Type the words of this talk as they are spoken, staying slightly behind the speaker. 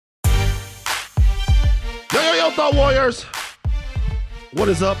Yo, Thought Warriors. What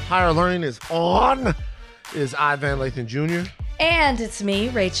is up? Higher Learning is on. It is Lathan Jr. And it's me,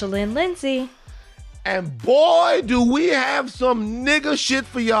 Rachel Lynn Lindsay. And boy, do we have some nigga shit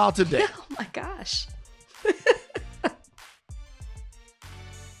for y'all today. Oh my gosh.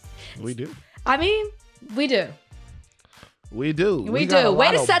 We do. I mean, we do. We do. We do.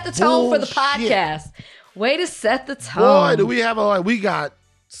 Way to set the tone for the podcast. Way to set the tone. Boy, do we have we got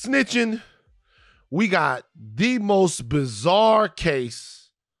snitching. We got the most bizarre case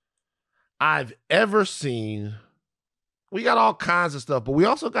I've ever seen. We got all kinds of stuff, but we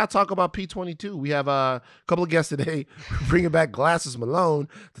also got to talk about P22. We have a couple of guests today bringing back Glasses Malone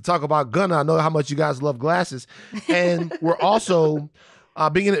to talk about Gunna. I know how much you guys love glasses. And we're also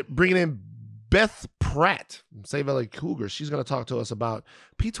bringing in Beth Pratt from Save LA Cougar. She's going to talk to us about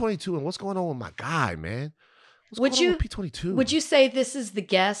P22 and what's going on with my guy, man. What's going on with P22? Would you say this is the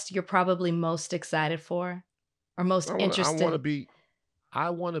guest you're probably most excited for or most interested? I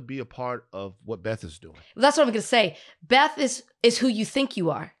want to be a part of what Beth is doing. That's what I'm going to say. Beth is who you think you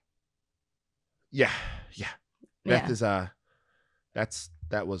are. Yeah. Beth is that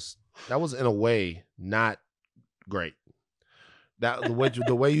was in a way not great. That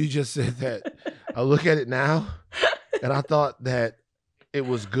the way you just said that, I look at it now and I thought that it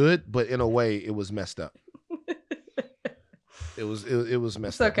was good, but in a way it was messed up. It was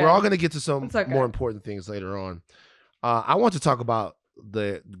messed up. We're all going to get to some more important things later on. I want to talk about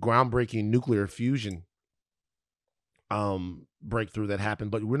the groundbreaking nuclear fusion breakthrough that happened,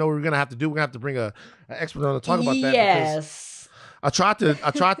 but we know what we're going to have to do. We're going to have to bring an expert on to talk about that. Yes. I tried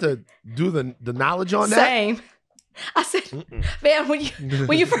to do the knowledge on that. Same. I said, man, when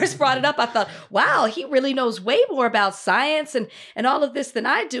you first brought it up, I thought, wow, he really knows way more about science and all of this than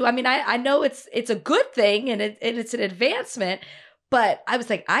I do. I mean, I know it's a good thing and it's an advancement, but I was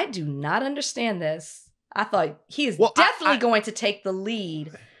like, I do not understand this. I thought he is definitely going to take the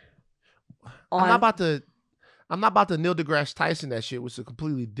lead. I'm not about to Neil deGrasse Tyson that shit, which is a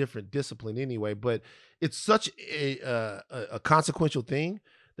completely different discipline anyway. But it's such a consequential thing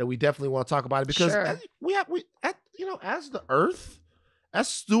that we definitely want to talk about it because as the Earth, as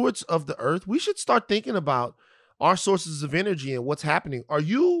stewards of the Earth, we should start thinking about our sources of energy and what's happening. Are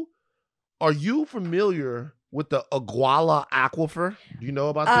you familiar with the Iguala Aquifer? Do you know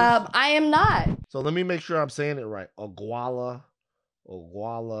about this? I am not. So let me make sure I'm saying it right. Iguala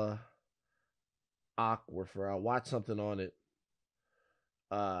Aquifer. I watched something on it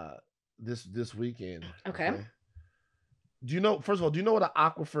this weekend. Okay. First of all, do you know what an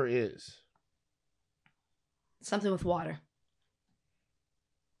aquifer is? Something with water.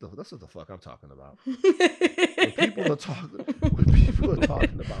 That's what the fuck I'm talking about. when people are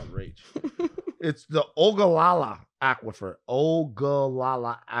talking about Rach, it's the Ogallala Aquifer.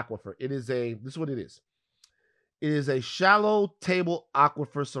 Ogallala Aquifer. This is what it is. It is a shallow table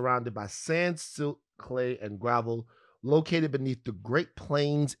aquifer surrounded by sand, silt, clay, and gravel located beneath the Great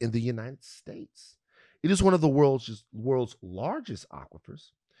Plains in the United States. It is one of the world's largest aquifers.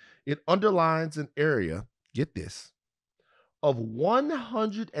 It underlines an area, get this, of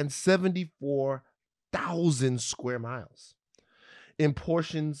 174,000 square miles in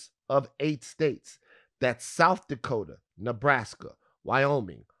portions of 8 states. That's South Dakota, Nebraska,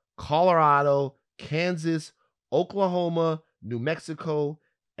 Wyoming, Colorado, Kansas, Oklahoma, New Mexico,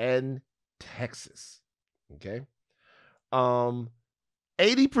 and Texas. Okay?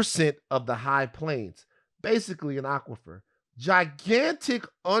 80% of the high plains, basically an aquifer, gigantic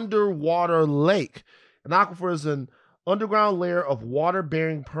underwater lake. An aquifer is an underground layer of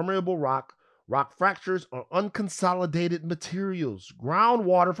water-bearing permeable rock fractures, or unconsolidated materials.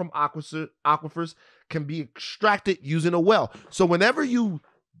 Groundwater from aquifers can be extracted using a well. So whenever you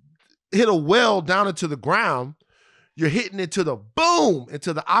hit a well down into the ground, you're hitting into the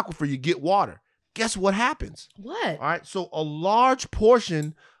aquifer, you get water. Guess what happens? What? All right. So a large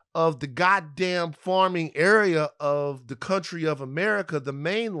portion of the goddamn farming area of the country of America, the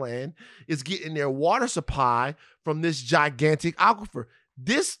mainland, is getting their water supply from this gigantic aquifer.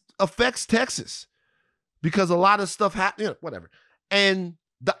 This affects Texas because a lot of stuff happens, whatever. And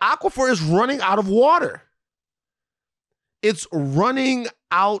the aquifer is running out of water. It's running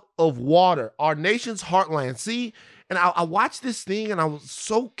out of water. Our nation's heartland. See, and I watched this thing and I was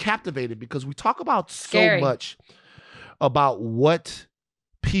so captivated because we talk about so much about what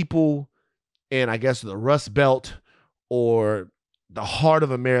people in, I guess, the Rust Belt or the heart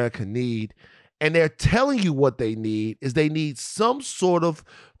of America need. And they're telling you what they need is they need some sort of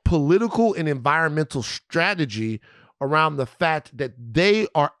political and environmental strategy around the fact that they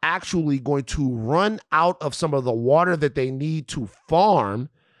are actually going to run out of some of the water that they need to farm,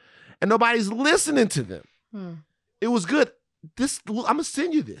 and nobody's listening to them. It was good. I'm gonna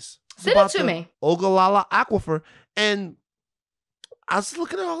send you this. Send it to me. Ogallala Aquifer, and I was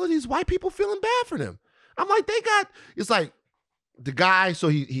looking at all of these white people feeling bad for them. I'm like, it's like the guy. So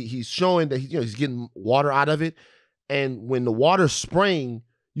he's showing that he's getting water out of it, and when the water's spraying,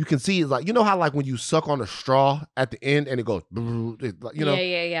 you can see it's like, you know how like when you suck on a straw at the end and it goes,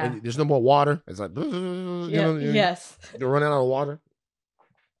 yeah. And there's no more water. It's like, yes, you're running out of water.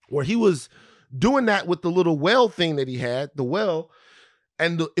 Where he was doing that with the little well thing that he had, the well,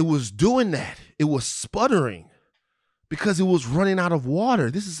 and it was doing that. It was sputtering because it was running out of water.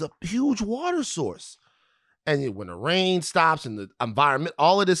 This is a huge water source. And when the rain stops and the environment,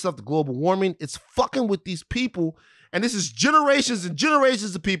 all of this stuff, the global warming, it's fucking with these people. And this is generations and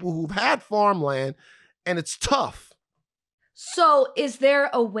generations of people who've had farmland, and it's tough. So is there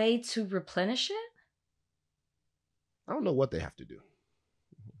a way to replenish it? I don't know what they have to do.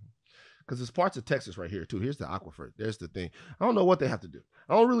 Because there's parts of Texas right here, too. Here's the aquifer. There's the thing. I don't know what they have to do.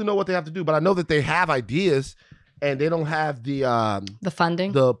 I don't really know what they have to do, but I know that they have ideas, and they don't have the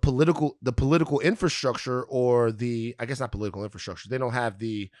funding, the political infrastructure, or I guess not political infrastructure. They don't have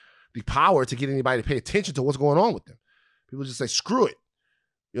the power to get anybody to pay attention to what's going on with them. People just say, screw it.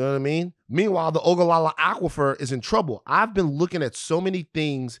 You know what I mean? Meanwhile, the Ogallala Aquifer is in trouble. I've been looking at so many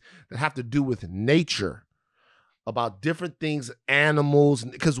things that have to do with nature, about different things, animals,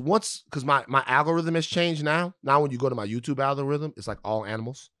 because my algorithm has changed now. Now when you go to my YouTube algorithm, it's like all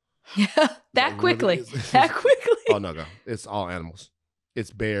animals. Yeah, that quickly. Oh no, it's all animals.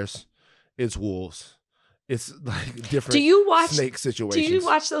 It's bears. It's wolves. It's like different snake situations. Do you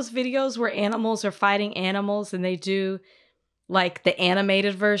watch those videos where animals are fighting animals and they do like the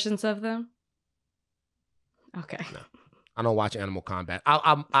animated versions of them? Okay. No, I don't watch animal combat.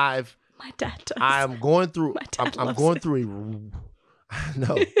 My dad does. I'm going through. I'm going through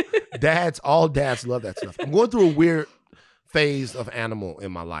no, all dads love that stuff. I'm going through a weird phase of animal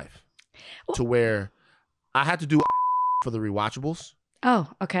in my life, to where I had to do for the rewatchables. Oh,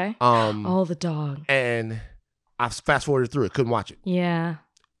 okay. The dog. And I fast forwarded through it. Couldn't watch it. Yeah.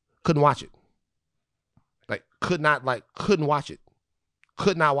 Couldn't watch it. Couldn't watch it.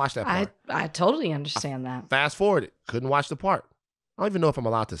 Could not watch that part. I totally understand that. Fast forwarded. Couldn't watch the part. I don't even know if I'm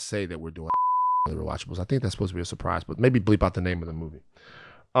allowed to say that we're doing the rewatchables. I think that's supposed to be a surprise, but maybe bleep out the name of the movie.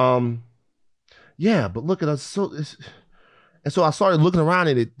 Yeah, but look at us. And so I started looking around,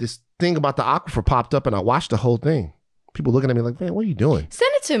 and this thing about the aquifer popped up, and I watched the whole thing. People looking at me like, man, what are you doing?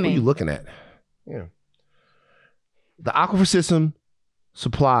 Send it to me. What are you looking at? Yeah. The aquifer system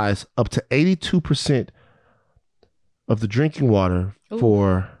supplies up to 82% of the drinking water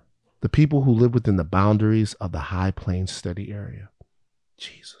for the people who live within the boundaries of the High Plains Study Area.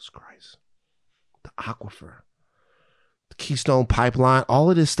 Jesus Christ. The aquifer. The Keystone Pipeline. All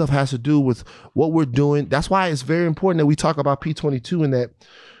of this stuff has to do with what we're doing. That's why it's very important that we talk about P22 and that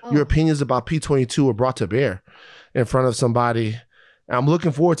your opinions about P22 are brought to bear in front of somebody. I'm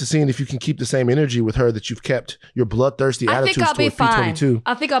looking forward to seeing if you can keep the same energy with her that you've kept your bloodthirsty attitudes toward P22.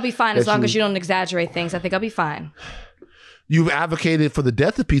 I think I'll be fine as long as you don't exaggerate things. I think I'll be fine. You've advocated for the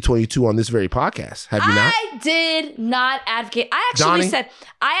death of P22 on this very podcast, have you not? I did not advocate. I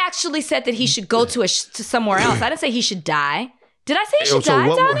actually said that he should go to somewhere else. I didn't say he should die. Did I say he should die,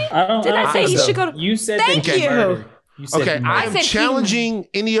 Donnie? Did I say he should go to? You said thank you. Okay, I am challenging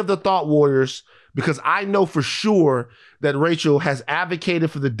any of the thought warriors, because I know for sure that Rachel has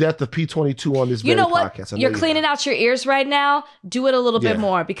advocated for the death of P22 on this very podcast. You know what? You're cleaning out your ears right now. Do it a little bit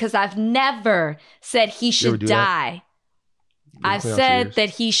more, because I've never said he should die. I've said that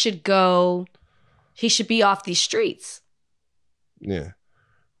he should go. He should be off these streets. Yeah.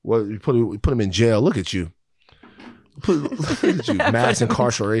 Well, you put him in jail. Look at you. Look at you. Mass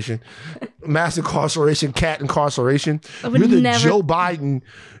incarceration. Mass incarceration. Cat incarceration. You're the Joe Biden.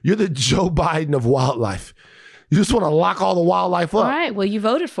 You're the Joe Biden of wildlife. You just want to lock all the wildlife up. All right. Well, you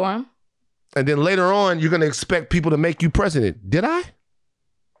voted for him. And then later on, you're going to expect people to make you president. Did I?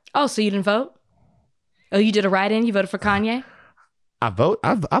 Oh, so you didn't vote? Oh, you did a write-in? You voted for Kanye? I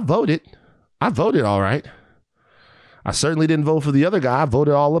voted. I voted all right. I certainly didn't vote for the other guy. I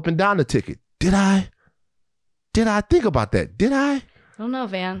voted all up and down the ticket. Did I? Did I think about that? Did I? I don't know,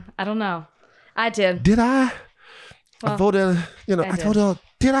 Van. I don't know. I did. Did I? Well, I voted, I voted.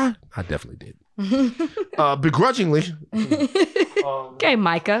 Did I? I definitely did. Begrudgingly. Okay,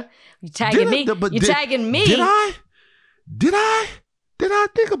 Micah. You tagging me. You're tagging me. Did I? Did I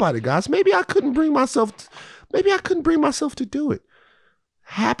think about it, guys? Maybe I couldn't bring myself to do it.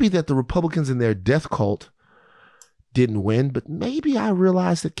 Happy that the Republicans in their death cult didn't win, but maybe I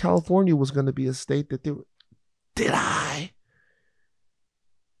realized that California was going to be a state that they were. Did I?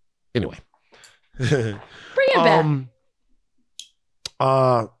 Anyway, Bring it back.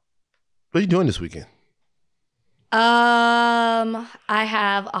 What are you doing this weekend? I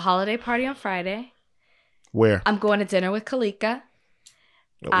have a holiday party on Friday. Where? I'm going to dinner with Kalika.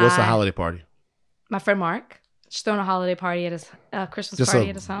 What's the holiday party? My friend Mark. She's throwing a holiday party at his Christmas party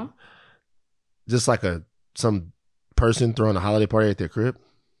at his home. Just like some person throwing a holiday party at their crib?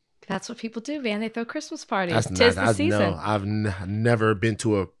 That's what people do, man. They throw Christmas parties. Tis the season. No, I've never been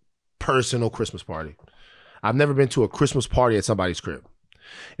to a personal Christmas party. I've never been to a Christmas party at somebody's crib.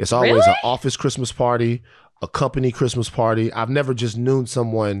 It's always an office Christmas party, a company Christmas party. I've never just known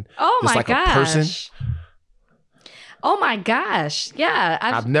someone just like a person. Oh my gosh. Yeah.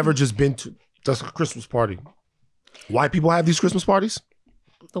 I've never just been to just a Christmas party. White people have these Christmas parties?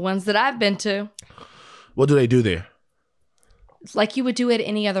 The ones that I've been to. What do they do there? It's like you would do at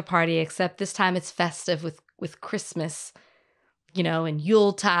any other party, except this time it's festive with Christmas, and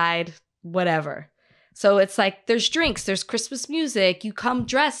Yuletide, whatever. So it's like there's drinks, there's Christmas music. You come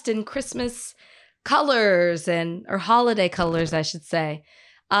dressed in Christmas colors or holiday colors, I should say.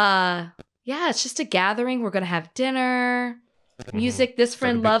 Yeah, it's just a gathering. We're going to have dinner, music. This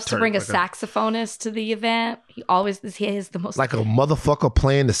friend loves to bring a saxophonist to the event. He has the most... Like a motherfucker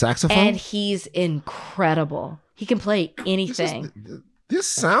playing the saxophone? And he's incredible. He can play anything. This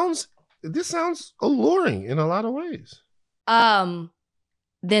sounds alluring in a lot of ways.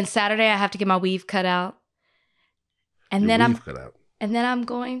 Then Saturday I have to get my weave cut out. And then I'm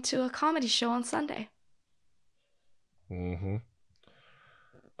going to a comedy show on Sunday. Mm-hmm.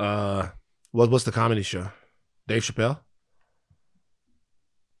 What's the comedy show? Dave Chappelle?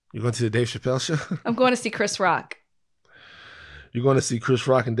 You going to the Dave Chappelle show? I'm going to see Chris Rock. You're going to see Chris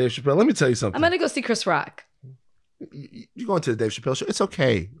Rock and Dave Chappelle? Let me tell you something. I'm going to go see Chris Rock. You're going to the Dave Chappelle show? It's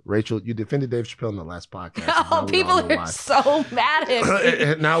okay, Rachel. You defended Dave Chappelle in the last podcast. Oh, people are so mad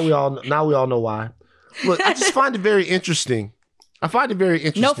at me. Now we all know why. Look, I just find it very interesting.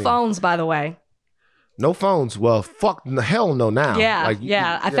 No phones, by the way. No phones. Well, fuck the hell no now.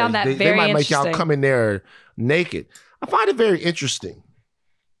 Yeah, I found that very interesting. They might make y'all come in there naked. I find it very interesting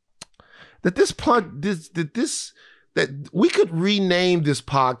that that we could rename this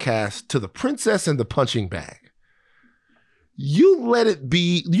podcast to The Princess and the Punching Bag. You let it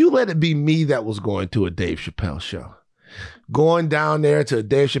be me that was going to a Dave Chappelle show. Going down there to a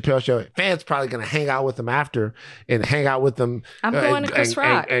Dave Chappelle show. Fans probably going to hang out with them after and hang out with them. I'm going to Chris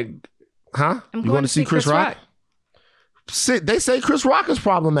Rock. Huh? I'm going to see Chris Rock? They say Chris Rock is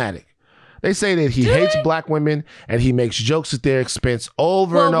problematic. They say that he hates black women and he makes jokes at their expense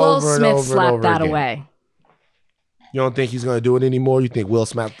over and over and over and over again. Will Smith slapped that away. You don't think he's going to do it anymore? You think Will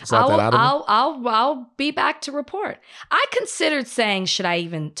slapped that out of him? I'll be back to report. I considered saying, should I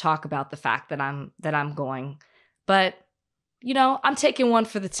even talk about the fact that I'm going? But, I'm taking one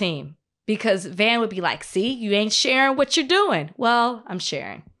for the team because Van would be like, see, you ain't sharing what you're doing. Well, I'm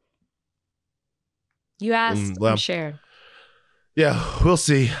sharing. You asked, I'm sharing. Yeah, we'll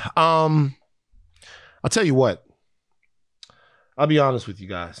see. I'll tell you what. I'll be honest with you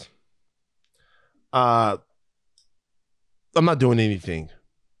guys. I'm not doing anything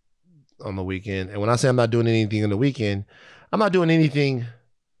on the weekend. And when I say I'm not doing anything on the weekend, I'm not doing anything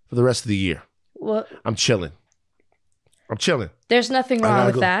for the rest of the year. What? I'm chilling. There's nothing wrong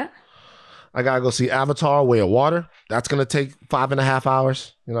with that. I got to go see Avatar, Way of Water. That's going to take 5.5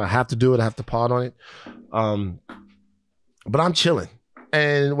 hours. I have to do it. I have to pod on it. But I'm chilling.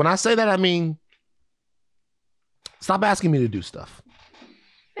 And when I say that, I mean, stop asking me to do stuff.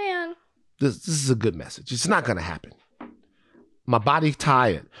 Man. This is a good message. It's not going to happen. My body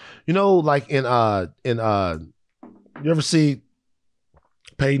tired. Like in you ever see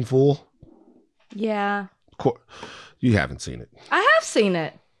Paid in Full? Yeah. You haven't seen it. I have seen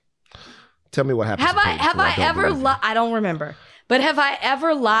it. Tell me what happened. Have I ever I don't remember. But have I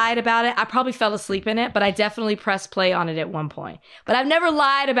ever lied about it? I probably fell asleep in it, but I definitely pressed play on it at one point. But I've never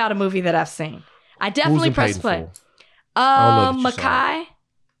lied about a movie that I've seen. I definitely pressed play. Mackay.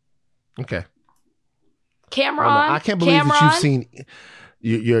 Okay. Cameron. I can't believe that you've seen.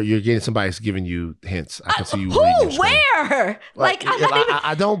 You're getting somebody's giving you hints. I can see you. Who? Where?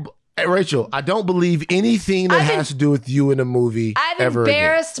 I don't. Rachel, I don't believe anything that has to do with you in a movie. I've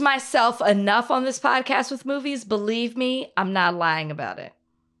embarrassed myself enough on this podcast with movies. Believe me, I'm not lying about it.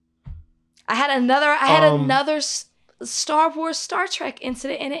 I had another Star Wars, Star Trek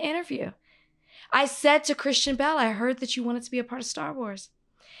incident in an interview. I said to Christian Bell, I heard that you wanted to be a part of Star Wars.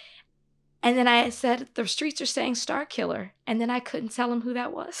 And then I said, the streets are saying Star Killer. And then I couldn't tell him who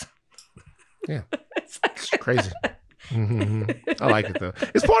that was. Yeah. It's crazy. Mm-hmm. I like it, though.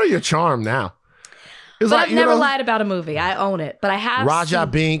 It's part of your charm now. But I've never lied about a movie. I own it. But I have Raja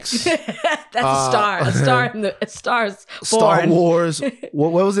Binks. That's a star. A star's born. Star Wars.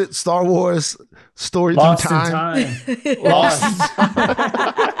 What was it? Star Wars Story Lost Through in Time. Lost.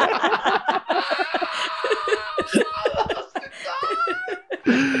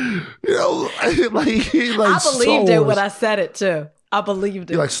 I believed it when I said it too. I believed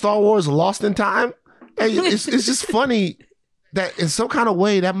it. Like Star Wars Lost in Time. Hey, it's just funny that in some kind of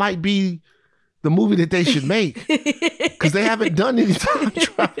way that might be the movie that they should make, because they haven't done any time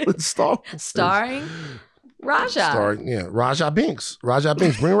travel in Star Wars. Starring Raja. Raja Binks. Raja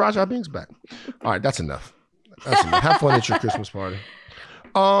Binks. Bring Raja Binks back. All right, that's enough. Have fun at your Christmas party.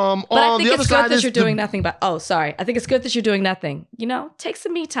 But I think it's good that you're doing nothing. I think it's good that you're doing nothing. Take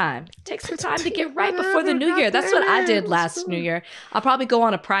some me time. Take some time to get right before the new year. That's what I did last New Year. I'll probably go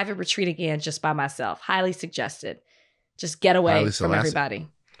on a private retreat again just by myself. Highly suggested. Just get away from everybody.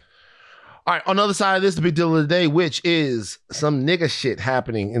 All right, on the other side of this, the big deal of the day, which is some nigga shit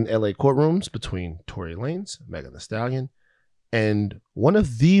happening in LA courtrooms between Tory Lanez, Megan Thee Stallion, and one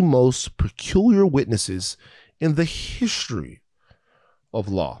of the most peculiar witnesses in the history of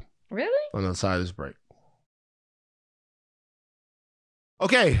law. Really? On the other side of this break.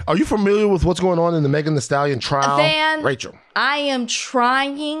 Okay, are you familiar with what's going on in the Megan Thee Stallion trial? Van, Rachel. I am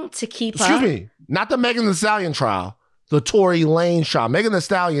trying to keep up. Excuse me, not the Megan Thee Stallion trial. The Tory Lanez trial. Megan Thee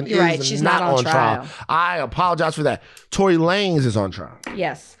Stallion is not on trial. I apologize for that. Tory Lanez is on trial.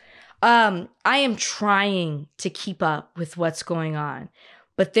 Yes. I am trying to keep up with what's going on.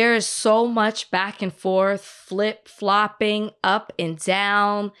 But there is so much back and forth, flip-flopping, up and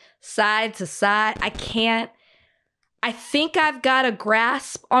down, side to side. I think I've got a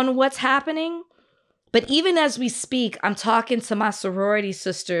grasp on what's happening. But even as we speak, I'm talking to my sorority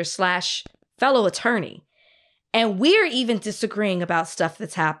sister / fellow attorney. And we're even disagreeing about stuff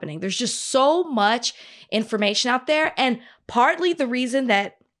that's happening. There's just so much information out there. And partly the reason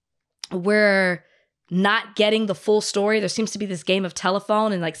that we're not getting the full story, there seems to be this game of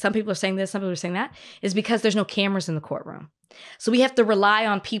telephone, and like some people are saying this, some people are saying that, is because there's no cameras in the courtroom. So we have to rely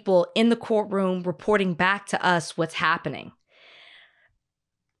on people in the courtroom reporting back to us what's happening.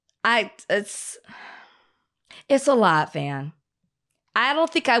 It's a lot, Van. I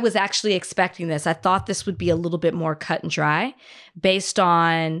don't think I was actually expecting this. I thought this would be a little bit more cut and dry based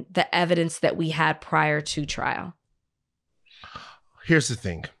on the evidence that we had prior to trial. Here's the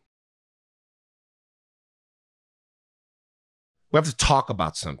thing. We have to talk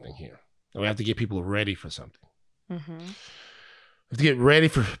about something here. We have to get people ready for something. Mm-hmm. We have to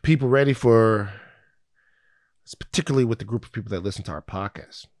get people ready for, particularly with the group of people that listen to our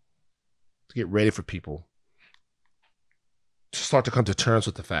podcast, to get ready for people to start to come to terms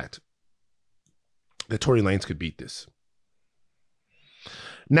with the fact that Tory Lanez could beat this.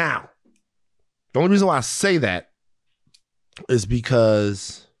 Now, the only reason why I say that is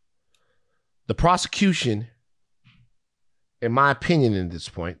because the prosecution, in my opinion at this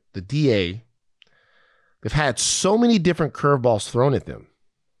point, the DA, they've had so many different curveballs thrown at them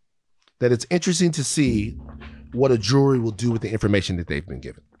that it's interesting to see what a jury will do with the information that they've been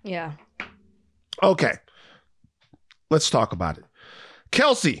given. Yeah. Okay. Let's talk about it.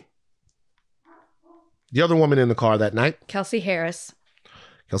 Kelsey, the other woman in the car that night. Kelsey Harris,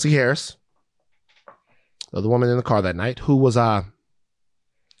 the other woman in the car that night, who was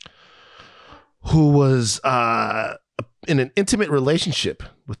in an intimate relationship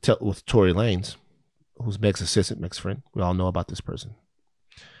with Tory Lanez, who's Meg's assistant, Meg's friend. We all know about this person.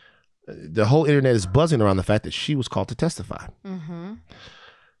 The whole internet is buzzing around the fact that she was called to testify. Mm-hmm.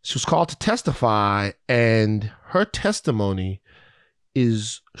 She was called to testify, and her testimony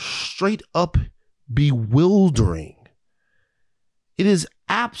is straight up bewildering. It is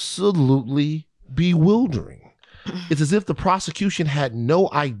absolutely bewildering. It's as if the prosecution had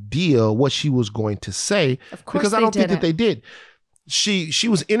no idea what she was going to say, because I don't think that they did. She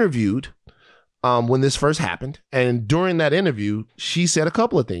was interviewed when this first happened, and during that interview, she said a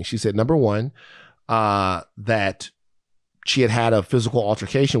couple of things. She said, number one, that she had a physical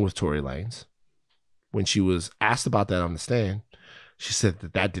altercation with Tory Lanez. When she was asked about that on the stand, she said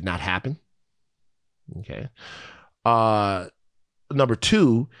that did not happen. Okay. Number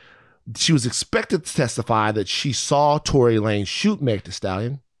two, she was expected to testify that she saw Tory Lanez shoot Meg Thee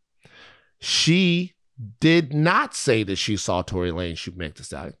Stallion. She did not say that she saw Tory Lanez shoot Meg Thee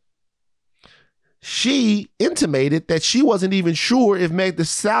Stallion. She intimated that she wasn't even sure if Meg Thee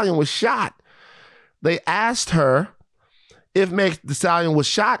Stallion was shot. They asked her if Meg Thee Stallion was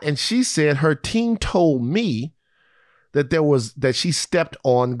shot, and she said her team told me that she stepped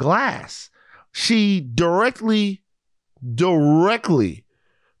on glass. She directly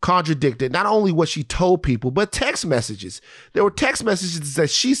contradicted not only what she told people, but text messages. There were text messages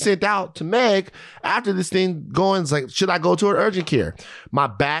that she sent out to Meg after this thing going. It's like, should I go to her urgent care? My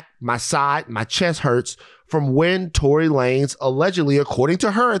back, my side, my chest hurts from when Tory Lanez allegedly, according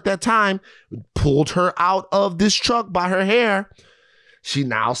to her at that time, pulled her out of this truck by her hair. She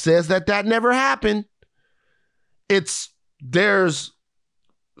now says that never happened. There's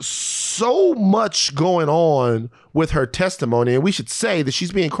so much going on with her testimony, and we should say that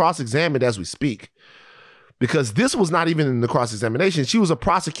she's being cross-examined as we speak, because this was not even in the cross-examination. She was a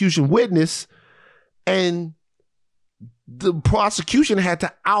prosecution witness, and the prosecution had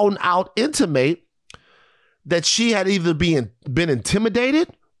to out and out intimate that she had either been intimidated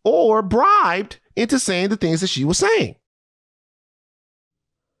or bribed into saying the things that she was saying.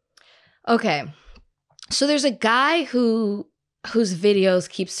 Okay. So there's a guy whose videos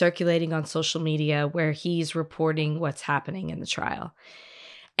keep circulating on social media where he's reporting what's happening in the trial.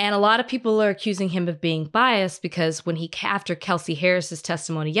 And a lot of people are accusing him of being biased because after Kelsey Harris's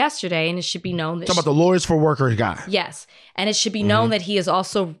testimony yesterday, and it should be known that talking about the Lawyers for Worker guy. Yes. And it should be known that he is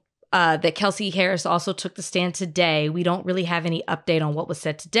also that Kelsey Harris also took the stand today. We don't really have any update on what was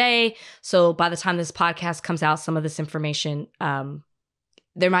said today. So by the time this podcast comes out, some of this information,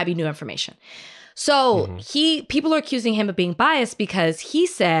 there might be new information. So people are accusing him of being biased because he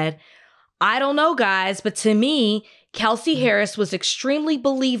said, I don't know, guys, but to me, Kelsey Harris was extremely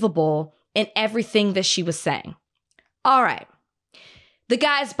believable in everything that she was saying. All right. The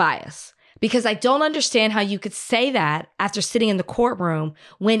guy's biased because I don't understand how you could say that after sitting in the courtroom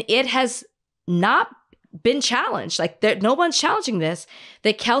when it has not been challenged. Like no one's challenging this,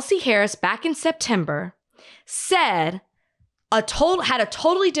 that Kelsey Harris back in September said had a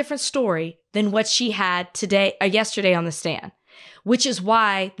totally different story than what she had yesterday on the stand, which is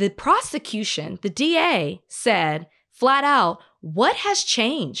why the prosecution, the DA, said flat out, what has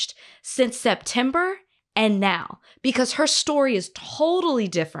changed since September and now? Because her story is totally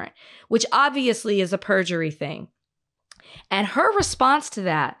different, which obviously is a perjury thing. And her response to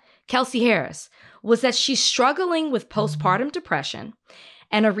that, Kelsey Harris, was that she's struggling with postpartum depression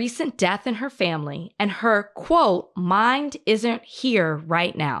and a recent death in her family, and her, quote, mind isn't here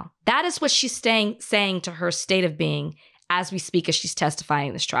right now. That is what she's saying to her state of being as we speak, as she's testifying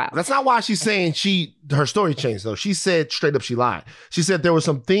in this trial. That's not why she's saying her story changed, though. She said straight up she lied. She said there were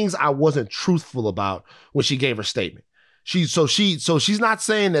some things I wasn't truthful about when she gave her statement. She's not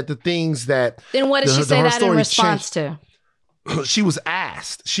saying that the things that... Then what did she say that in response to? She was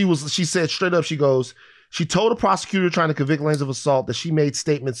asked. She said straight up, she goes... She told a prosecutor trying to convict Lanez of assault that she made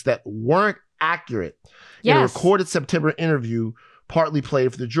statements that weren't accurate in a recorded September interview, partly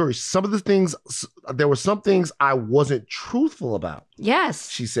played for the jury. There were some things I wasn't truthful about. Yes.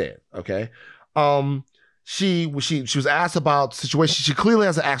 She said, okay. She was asked about situations. She clearly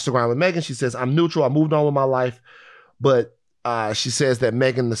has an axe to grind with Megan. She says, I'm neutral. I moved on with my life. But she says that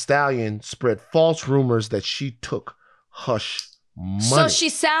Megan Thee Stallion spread false rumors that she took hush money. So she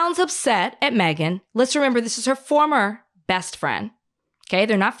sounds upset at Megan. Let's remember, this is her former best friend. Okay,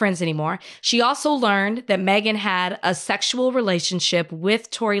 they're not friends anymore. She also learned that Megan had a sexual relationship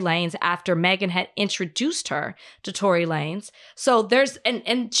with Tory Lanez after Megan had introduced her to Tory Lanez. So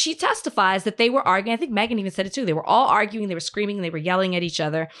and she testifies that they were arguing. I think Megan even said it too. They were all arguing, they were screaming, they were yelling at each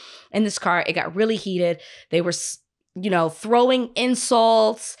other in this car. It got really heated. They were, throwing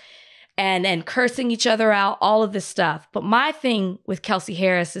insults and cursing each other out, all of this stuff. But my thing with Kelsey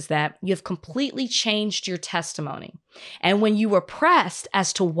Harris is that you've completely changed your testimony. And when you were pressed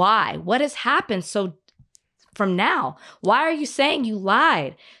as to why, what has happened from now, why are you saying you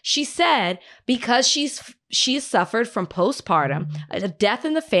lied? She said because she's suffered from postpartum, a death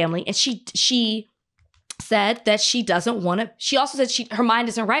in the family, and she said that she doesn't want to. She also said her mind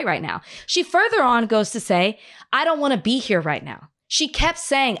isn't right now. She further on goes to say, I don't want to be here right now. She kept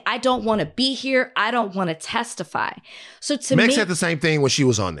saying, I don't want to be here. I don't want to testify. So to Meg said the same thing when she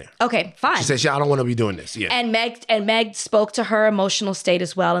was on there. Okay, fine. She said, I don't want to be doing this. Yeah. And Meg spoke to her emotional state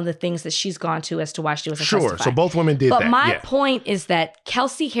as well and the things that she's gone to as to why she wasn't testifying. Sure. So both women did that. But my point is that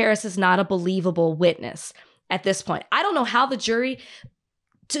Kelsey Harris is not a believable witness at this point. I don't know how the jury...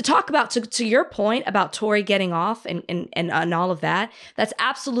 To talk about, to your point about Tory getting off and all of that, that's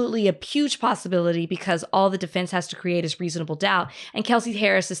absolutely a huge possibility because all the defense has to create is reasonable doubt. And Kelsey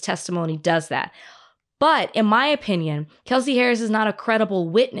Harris's testimony does that. But in my opinion, Kelsey Harris is not a credible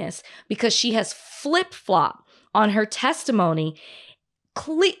witness because she has flip-flopped on her testimony,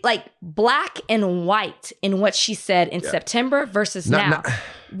 like black and white in what she said in September versus now.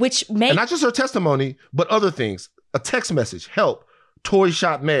 Which makes... And not just her testimony, but other things. A text message, help. Tory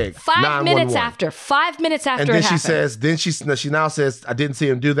shot Meg. 5 minutes after. 5 minutes after and then it happened. she now says, I didn't see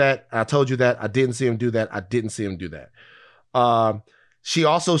him do that. I told you that. I didn't see him do that. I didn't see him do that. She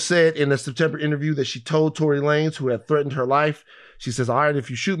also said in the September interview that she told Tory Lanez, who had threatened her life, she says, all right, if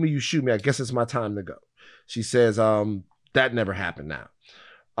you shoot me, you shoot me. I guess it's my time to go. She says, that never happened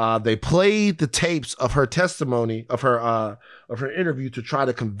now. They played the tapes of her testimony, of her interview to try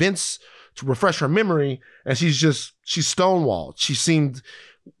to refresh her memory. And she's stonewalled. She seemed,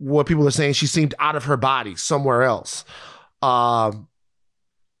 what people are saying, she seemed out of her body somewhere else. And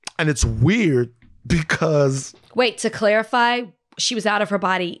it's weird because... Wait, to clarify, she was out of her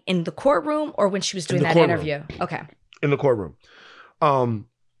body in the courtroom or when she was doing that interview? Okay. In the courtroom.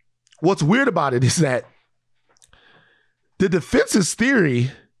 What's weird about it is that the defense's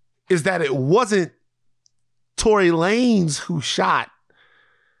theory is that it wasn't Tory Lanez who shot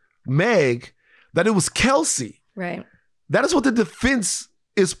Meg, that it was Kelsey. Right. That is what the defense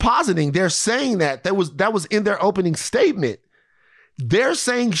is positing. They're saying that was in their opening statement. They're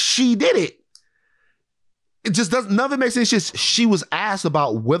saying she did it. It just doesn't, none of it makes sense. It's just she was asked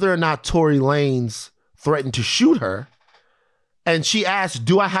about whether or not Tory Lanez threatened to shoot her. And she asked,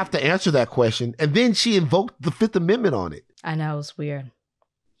 do I have to answer that question? And then she invoked the Fifth Amendment on it. I know, it was weird.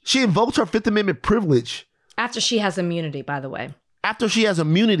 She invoked her Fifth Amendment privilege. After she has immunity, by the way. After she has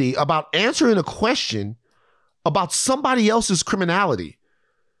immunity about answering a question about somebody else's criminality.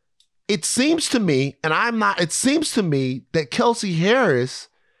 It seems to me, it seems to me that Kelsey Harris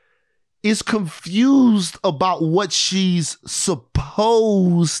is confused about what she's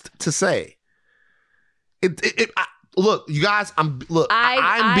supposed to say. Look, you guys,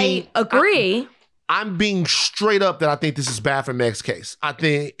 I agree. I'm being straight up that I think this is bad for Meg's case. I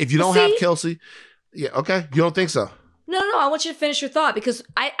think if you don't have Kelsey, yeah, okay, you don't think so? No, I want you to finish your thought because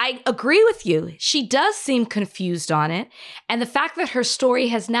I agree with you. She does seem confused on it. And the fact that her story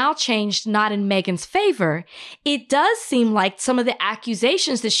has now changed not in Megan's favor, it does seem like some of the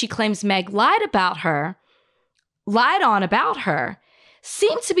accusations that she claims Meg lied on about her,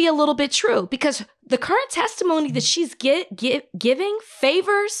 seem to be a little bit true because the current testimony that she's giving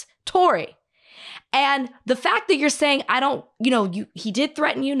favors Tory. And the fact that you're saying, he did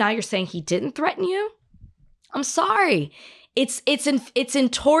threaten you, now you're saying he didn't threaten you. I'm sorry. It's in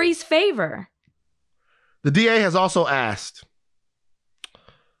Tory's favor. The DA has also asked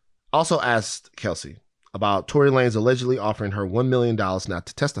Kelsey about Tory Lanez allegedly offering her $1 million not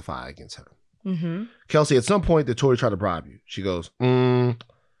to testify against her. Mm-hmm. Kelsey, at some point, did Tory try to bribe you? She goes,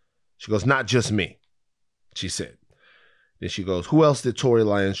 not just me, she said. Then she goes, who else did Tory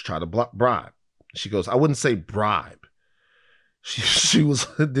Lanez try to bribe? She goes, I wouldn't say bribe. She was,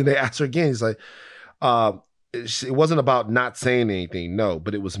 then they asked her again. He's like, it wasn't about not saying anything, no,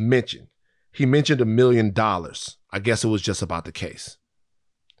 but it was mentioned. He mentioned $1 million. I guess it was just about the case.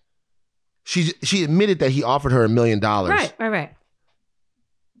 She admitted that he offered her $1 million. Right.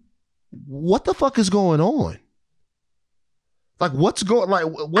 What the fuck is going on? Like, what's going? Like,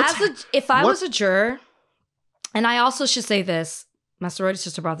 if I was a juror, and I also should say this, my sorority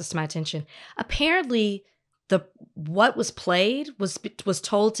sister brought this to my attention. Apparently, what was played was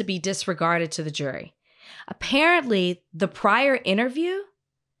told to be disregarded to the jury. Apparently, the prior interview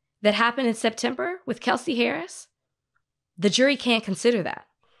that happened in September with Kelsey Harris, the jury can't consider that.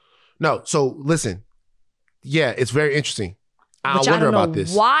 No, so listen. Yeah, it's very interesting. I wonder I don't about know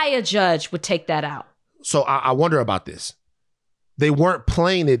this. Why a judge would take that out. So I wonder about this. They weren't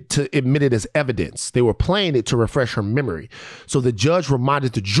playing it to admit it as evidence. They were playing it to refresh her memory. So the judge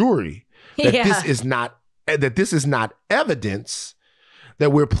reminded the jury that this is not evidence,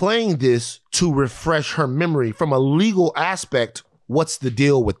 that we're playing this to refresh her memory. From a legal aspect, what's the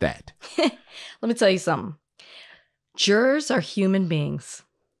deal with that? Let me tell you something. Jurors are human beings.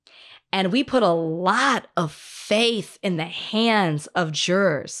 And we put a lot of faith in the hands of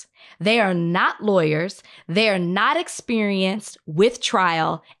jurors. They are not lawyers. They are not experienced with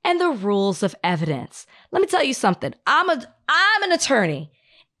trial and the rules of evidence. Let me tell you something. I'm an attorney.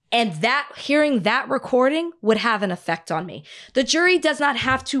 And hearing that recording would have an effect on me. The jury does not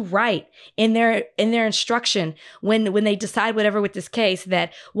have to write in their instruction when they decide whatever with this case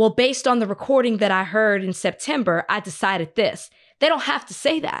that, well, based on the recording that I heard in September, I decided this. They don't have to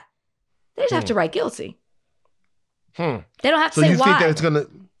say that. They just have to write guilty. They don't have to say why. So you think that it's going to...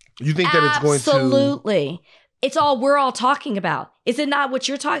 Absolutely. We're all talking about. Is it not what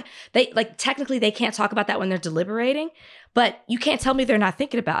you're talking? Technically they can't talk about that when they're deliberating, but you can't tell me they're not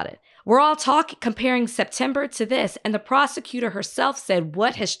thinking about it. We're all comparing September to this, and the prosecutor herself said,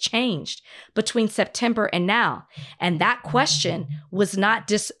 what has changed between September and now? And that question was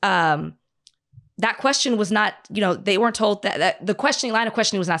not that question was not, they weren't told that the line of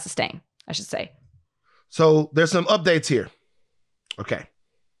questioning was not sustained, I should say. So there's some updates here. Okay.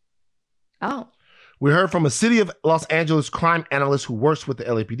 Oh. We heard from a City of Los Angeles crime analyst who works with the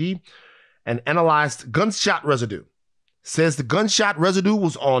LAPD and analyzed gunshot residue. Says the gunshot residue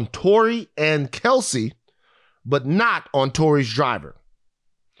was on Tory and Kelsey, but not on Tory's driver.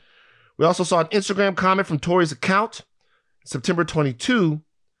 We also saw an Instagram comment from Tory's account, September 22,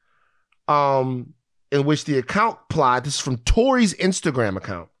 in which the account replied, this is from Tory's Instagram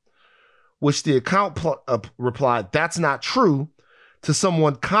account, which the account replied, "That's not true," to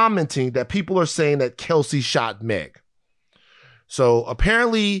someone commenting that people are saying that Kelsey shot Meg. So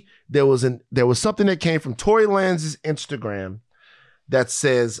apparently there was something that came from Tory Lanez's Instagram that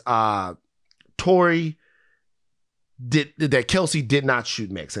says Tory that Kelsey did not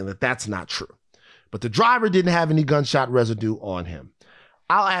shoot Meg, saying that that's not true. But the driver didn't have any gunshot residue on him.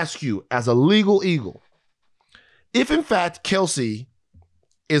 I'll ask you, as a legal eagle, if in fact Kelsey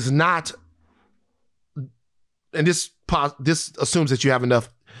is not, and this assumes that you have enough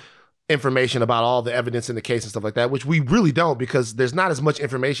information about all the evidence in the case and stuff like that, which we really don't, because there's not as much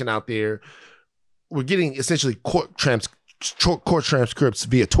information out there. We're getting essentially court transcripts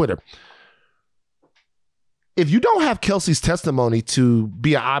via Twitter. If you don't have Kelsey's testimony to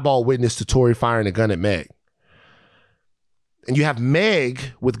be an eyeball witness to Tory firing a gun at Meg, and you have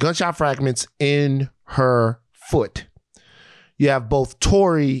Meg with gunshot fragments in her foot, you have both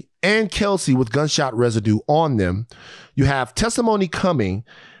Tory and Kelsey with gunshot residue on them, you have testimony coming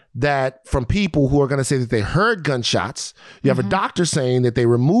that from people who are going to say that they heard gunshots, you have a doctor saying that they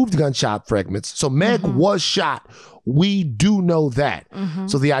removed gunshot fragments. So Meg was shot. We do know that.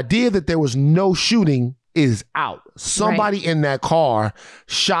 So the idea that there was no shooting is out. Somebody in that car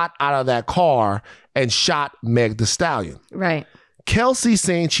shot out of that car and shot Meg Thee Stallion. Right. Kelsey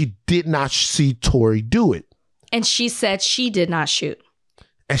saying she did not see Tory do it. And she said she did not shoot.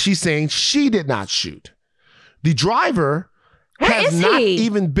 And she's saying she did not shoot. The driver has not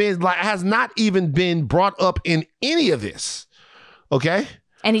even been brought up in any of this. Okay?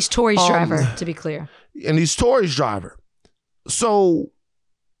 And he's Tory's driver, to be clear. And he's Tory's driver. So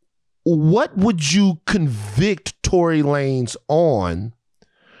what would you convict Tory Lanez on?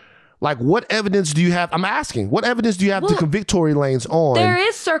 Like, what evidence do you have? I'm asking, what evidence do you have to convict Tory Lanez on? There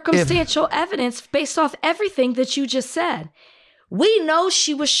is circumstantial evidence based off everything that you just said. We know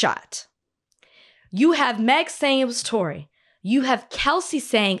she was shot. You have Meg saying it was Tory. You have Kelsey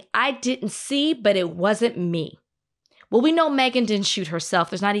saying, I didn't see, but it wasn't me. Well, we know Megan didn't shoot herself.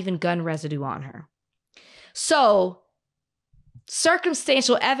 There's not even gun residue on her. So,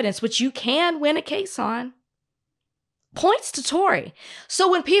 circumstantial evidence, which you can win a case on, points to Tory. So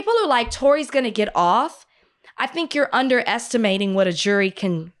when people are like, Tory's going to get off, I think you're underestimating what a jury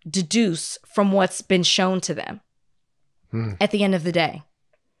can deduce from what's been shown to them at the end of the day.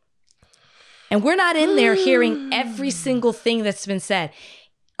 And we're not in there hearing every single thing that's been said.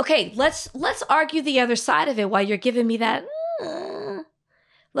 Okay, let's argue the other side of it while you're giving me that.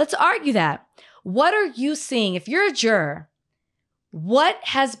 Let's argue that. What are you seeing? If you're a juror, what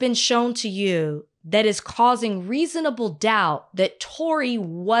has been shown to you that is causing reasonable doubt that Tory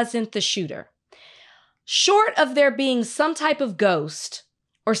wasn't the shooter? Short of there being some type of ghost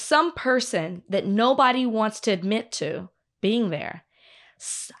or some person that nobody wants to admit to being there,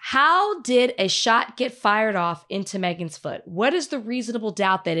 how did a shot get fired off into Megan's foot? What is the reasonable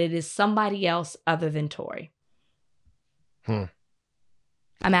doubt that it is somebody else other than Tory? I'm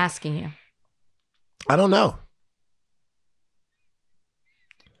asking you. I don't know.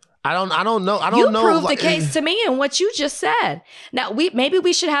 I don't know. You proved the case to me in what you just said. Now, maybe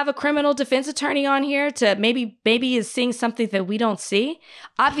we should have a criminal defense attorney on here to maybe is seeing something that we don't see.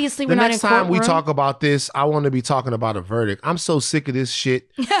 Obviously, we're not in courtroom. The next time we talk about this, I want to be talking about a verdict. I'm so sick of this shit.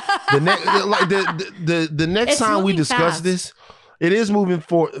 The next time we discuss this, it is moving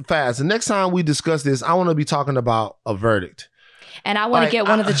fast. The next time we discuss this, I want to be talking about a verdict. And I want to get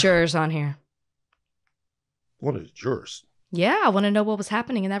one of the jurors on here. One of the jurors? Yeah, I want to know what was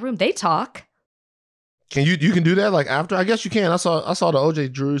happening in that room. They talk. Can you can do that like after? I guess you can. I saw the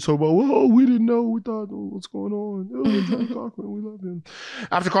OJ jury talk about, whoa, we didn't know. We thought, what's going on? Johnny Cochran, we love him.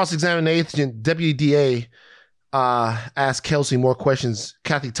 After cross-examination, Deputy DA asked Kelsey more questions.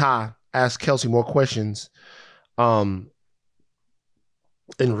 Kathy Ta asked Kelsey more questions in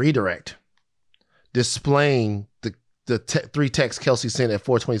redirect, displaying the three texts Kelsey sent at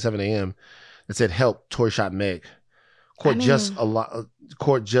 4:27 a.m. that said, "Help, Tory shot Meg." Court just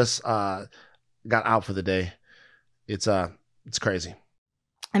got out for the day. It's crazy.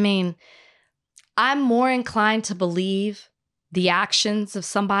 I mean, I'm more inclined to believe the actions of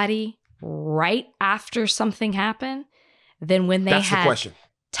somebody right after something happened than when they had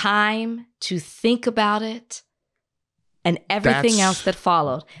time to think about it and everything else that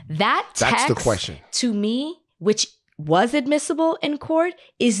followed. That's the question. To me, which was admissible in court,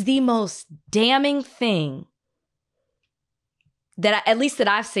 is the most damning thing that at least that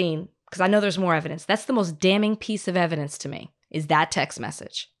I've seen, because I know there's more evidence. That's the most damning piece of evidence to me, is that text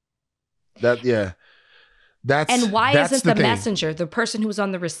message. And why isn't the messenger, the person who was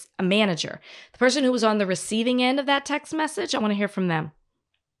on the manager, the person who was on the receiving end of that text message? I want to hear from them.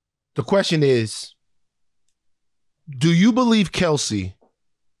 The question is, do you believe Kelsey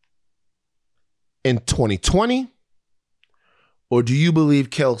in 2020 or do you believe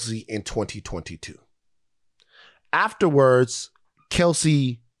Kelsey in 2022? Afterwards,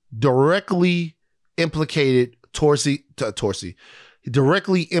 Kelsey directly implicated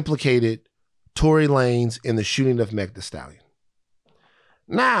Tory Lanez in the shooting of Meg Thee Stallion.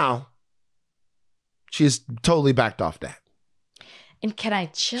 Now, she's totally backed off that. And can I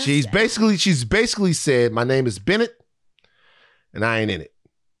just... She's basically said, my name is Bennett, and I ain't in it.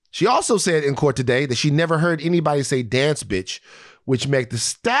 She also said in court today that she never heard anybody say dance bitch, which Meg Thee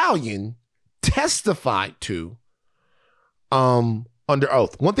Stallion testified to under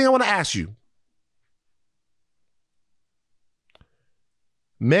oath. One thing I want to ask you.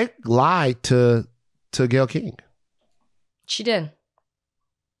 Meg lied to Gayle King. She did.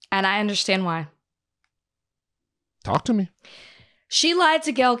 And I understand why. Talk to me. She lied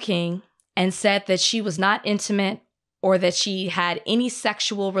to Gayle King and said that she was not intimate or that she had any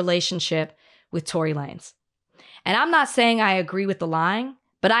sexual relationship with Tory Lanez. And I'm not saying I agree with the lying,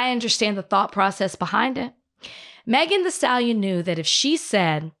 but I understand the thought process behind it. Megan Thee Stallion knew that if she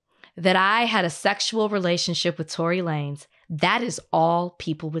said that I had a sexual relationship with Tory Lanez, that is all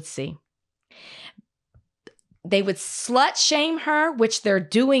people would see. They would slut shame her, which they're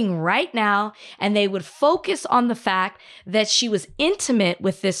doing right now, and they would focus on the fact that she was intimate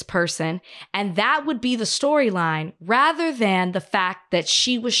with this person, and that would be the storyline rather than the fact that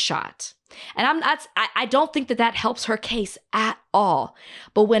she was shot. And I don't think that helps her case at all.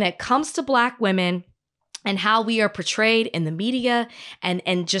 But when it comes to Black women and how we are portrayed in the media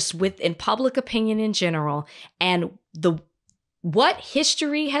and just in public opinion in general, and what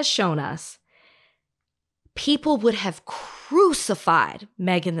history has shown us, people would have crucified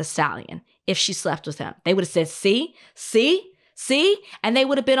Megan Thee Stallion if she slept with him. They would have said, see, and they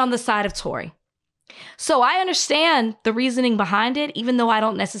would have been on the side of Tory. So I understand the reasoning behind it, even though I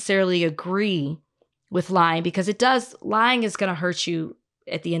don't necessarily agree with lying, because lying is going to hurt you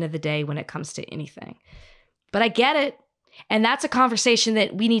at the end of the day when it comes to anything. But I get it. And that's a conversation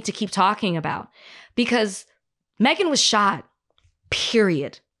that we need to keep talking about, because Megan was shot,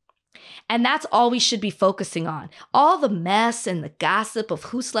 period. And that's all we should be focusing on. All the mess and the gossip of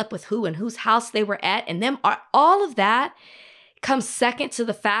who slept with who and whose house they were at, and all of that comes second to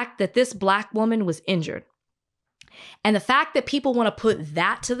the fact that this Black woman was injured. And the fact that people want to put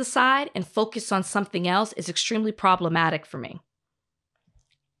that to the side and focus on something else is extremely problematic for me.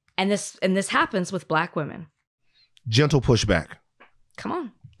 And this happens with Black women. Gentle pushback. Come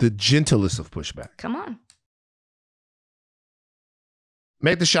on. The gentlest of pushback. Come on.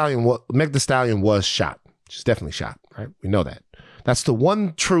 Meg Thee Stallion was shot. She's definitely shot, right? We know that. That's the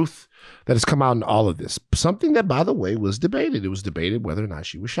one truth that has come out in all of this. Something that, by the way, was debated. It was debated whether or not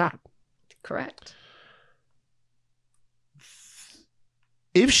she was shot. Correct.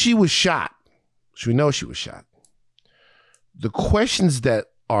 If she was shot, which we know she was shot, the questions that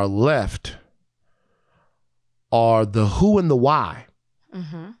are left are the who and the why.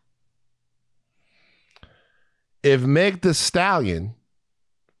 Mm-hmm. If Meg Thee Stallion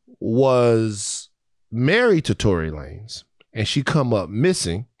was married to Tory Lanez and she come up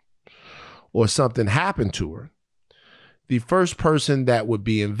missing or something happened to her, the first person that would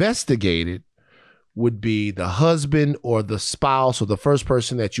be investigated would be the husband or the spouse, or the first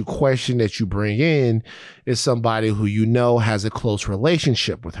person that you question, that you bring in, is somebody who you know has a close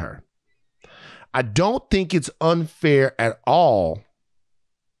relationship with her. I don't think it's unfair at all,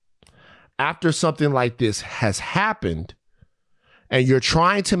 after something like this has happened and you're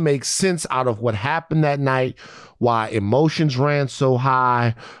trying to make sense out of what happened that night, why emotions ran so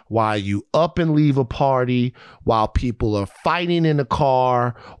high, why you up and leave a party, while people are fighting in the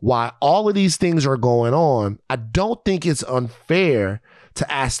car, why all of these things are going on. I don't think it's unfair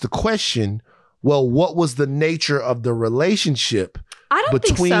to ask the question, well, what was the nature of the relationship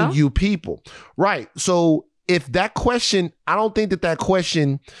between you people? Right. So if that question, I don't think that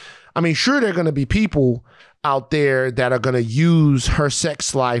question, I mean, sure, there are going to be people out there that are going to use her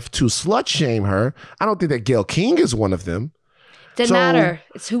sex life to slut shame her. I don't think that Gayle King is one of them. Didn't matter.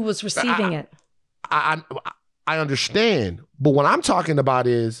 It's who was receiving it. I understand. But what I'm talking about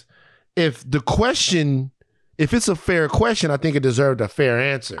is if it's a fair question, I think it deserved a fair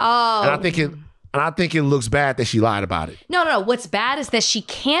answer. Oh. And I think it looks bad that she lied about it. No. What's bad is that she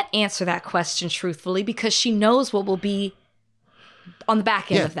can't answer that question truthfully because she knows what will be on the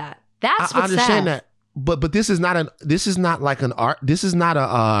back end of that. That's what's sad. I understand that. But this is not an interview. This is not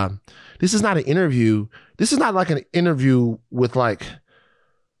like an interview with like,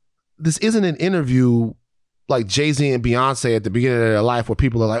 this isn't an interview like Jay-Z and Beyonce at the beginning of their life where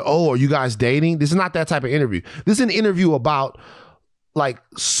people are like, oh, are you guys dating? This is not that type of interview. This is an interview about like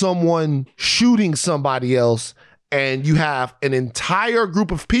someone shooting somebody else, and you have an entire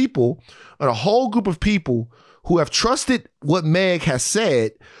group of people, and a whole group of people who have trusted what Meg has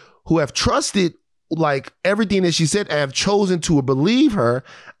said, who have trusted like everything that she said and have chosen to believe her.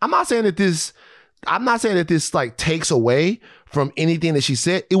 I'm not saying that this like takes away from anything that she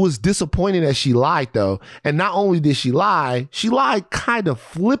said. It was disappointing that she lied though. And not only did she lied kind of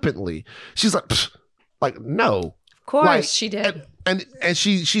flippantly. She's like, no. Of course like, she did. And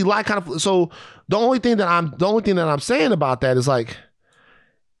she lied kind of. So the only thing that I'm saying about that is like,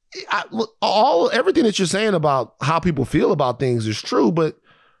 everything that you're saying about how people feel about things is true, but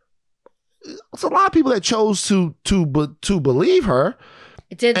it's a lot of people that chose to believe her.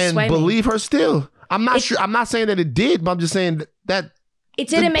 It did and sway believe her still. I'm not sure. I'm not saying that it did, but I'm just saying that it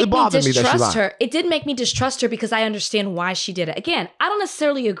didn't make me distrust her. It didn't make me distrust her because I understand why she did it. Again, I don't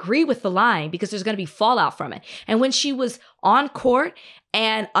necessarily agree with the lying because there's going to be fallout from it. And when she was on court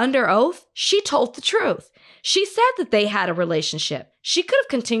and under oath, she told the truth. She said that they had a relationship. She could have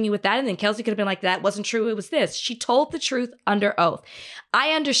continued with that, and then Kelsey could have been like, that wasn't true, it was this. She told the truth under oath.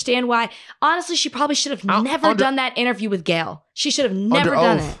 I understand why. Honestly, she probably should have never done that interview with Gayle. She should have never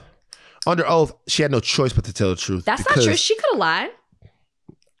done it. Under oath, she had no choice but to tell the truth. That's not true. She could have lied.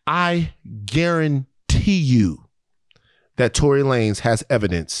 I guarantee you that Tory Lanez has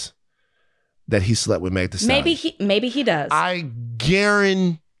evidence that he slept with Meg Thee Stallion. Maybe he does. I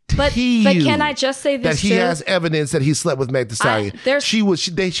guarantee but can I just say this that he has evidence that he slept with Meg Thee Stallion.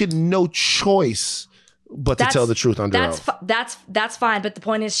 They should no choice but to tell the truth under oath. That's fine, but the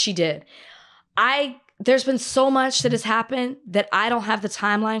point is she did. There's been so much that has happened that I don't have the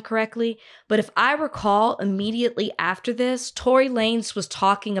timeline correctly, but if I recall, immediately after this, Tory Lanez was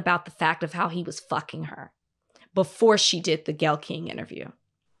talking about the fact of how he was fucking her before she did the Gayle King interview.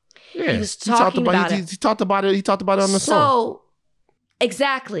 Yeah, he was talking about it. He talked about it. He talked about it on the song.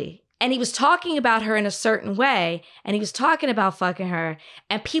 Exactly. And he was talking about her in a certain way, and he was talking about fucking her,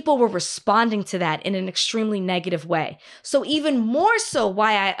 and people were responding to that in an extremely negative way. So even more so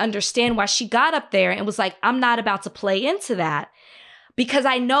why I understand why she got up there and was like, I'm not about to play into that, because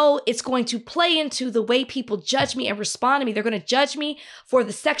I know it's going to play into the way people judge me and respond to me. They're going to judge me for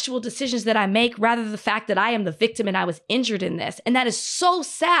the sexual decisions that I make rather than the fact that I am the victim and I was injured in this. And that is so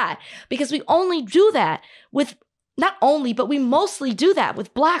sad because we only do that with not only, but we mostly do that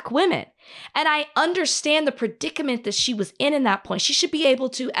with Black women. And I understand the predicament that she was in that point. She should be able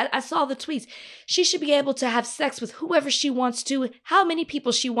to, I saw the tweets, she should be able to have sex with whoever she wants to, how many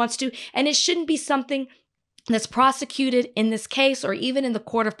people she wants to, and it shouldn't be something that's prosecuted in this case or even in the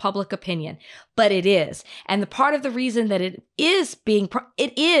court of public opinion, but it is. And the part of the reason that it is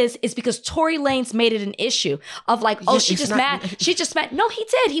because Tory Lanez made it an issue of like, oh, she's just mad. She just mad. No, he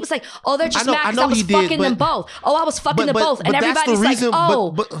did. He was like, oh, they're just mad because I was fucking them both. Oh, I was fucking them both. And everybody's like,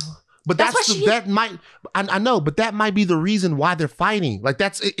 oh. But that might be the reason why they're fighting. Like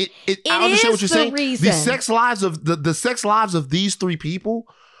that's it. I understand what you're saying. The sex lives of these three people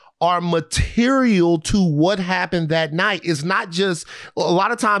are material to what happened that night. It's not just, a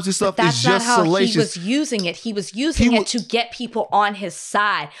lot of times this stuff is just salacious. He was using it. He was using it to get people on his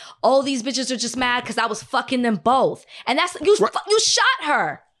side. Oh, these bitches are just mad because I was fucking them both. And that's, you shot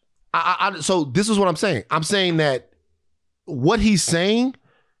her. So this is what I'm saying. I'm saying that what he's saying,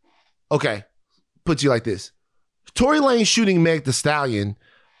 okay, put you like this. Tory Lanez shooting Meg Thee Stallion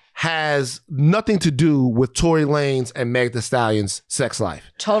has nothing to do with Tory Lanez and Meg Thee Stallion's sex life.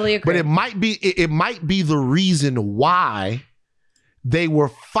 Totally agree. But it might be the reason why they were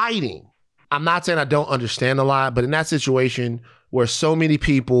fighting. I'm not saying I don't understand a lot, but in that situation where so many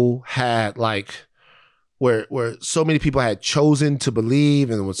people had where so many people had chosen to believe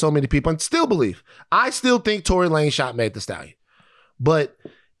and with so many people and still believe, I still think Tory Lanez shot Meg Thee Stallion. But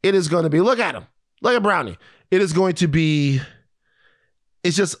it is going to be, look at him, look at Brownie. It is going to be,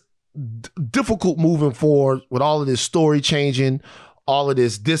 it's just difficult moving forward with all of this story changing, all of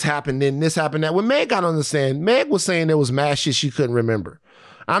this happened then, this happened that. When Meg got on the stand, Meg was saying there was mad shit she couldn't remember.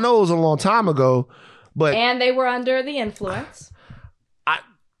 I know it was a long time ago, but... And they were under the influence.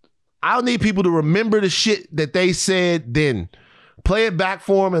 I don't need people to remember the shit that they said then. Play it back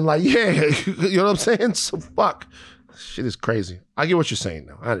for them and like, yeah, you know what I'm saying? So fuck. Shit is crazy. I get what you're saying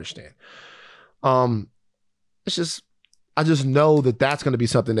now. I understand. It's just, I just know that that's going to be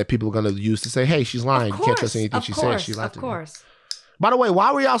something that people are going to use to say, hey, she's lying. You can't trust anything she says. She lied to me. Of course. By the way,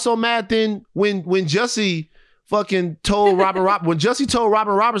 why were y'all so mad then when Jussie fucking told Robin Roberts, when Jussie told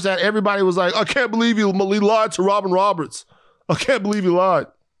Robin Roberts that, everybody was like, I can't believe he lied to Robin Roberts. I can't believe he lied.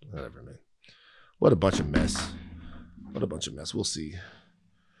 Whatever, man. What a bunch of mess. What a bunch of mess. We'll see.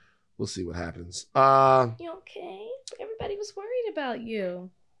 We'll see what happens. You okay? Everybody was worried about you.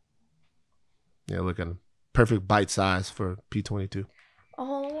 Yeah, look at him. Perfect bite size for P22.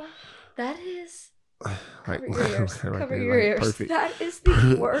 Oh, that is... Like, cover your ears. Cover your like, ears. perfect. That is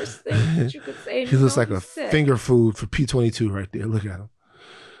the worst thing that you could say. He looks like a finger food for P22 right there. Look at him.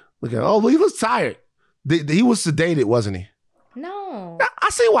 Look at him. Oh, he looks tired. He was sedated, wasn't he? No. I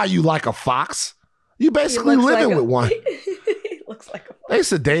see why you like a fox. You basically living with one. He looks like a fox. They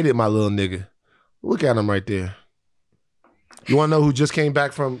sedated my little nigga. Look at him right there. You want to know who just came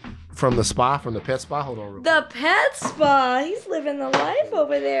back from the spa, from the pet spa? Hold on real quick. The pet spa. He's living the life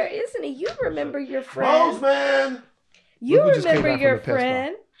over there, isn't he? You remember your friend. Bozeman! You remember your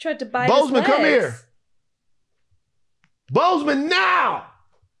friend. Tried to bite Bozeman, his legs. come here. Bozeman, now!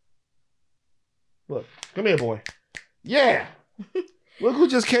 Look, come here, boy. Yeah. Look who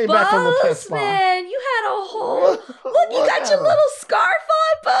just came back from the pet spa. Bozeman, you had a whole... Look, you got your little scarf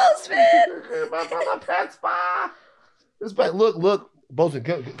on, Bozeman. My pet spa. It's back. Look. Bozeman,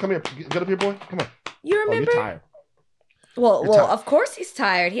 come here. Get up here, boy. Come on. You remember? Oh, you're tired. Well, of course he's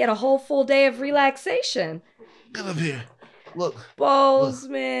tired. He had a whole full day of relaxation. Get up here. Look.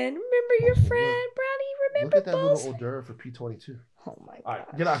 Bozeman. Remember your friend, Brownie? Remember Look at that Bozeman? little hors d'oeuvre for P22. Oh, my God. All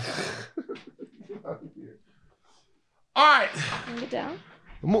right, get out. Get out of here. All right. Bring it down.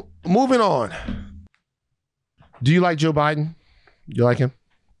 Moving on. Do you like Joe Biden? You like him?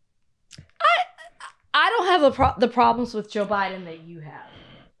 I don't have the problems with Joe Biden that you have.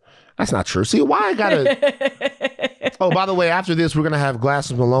 That's not true. See, why I gotta... Oh, by the way, after this, we're going to have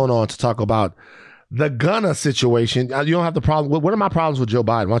Glasses Malone on to talk about the Gunna situation. You don't have the problem. What are my problems with Joe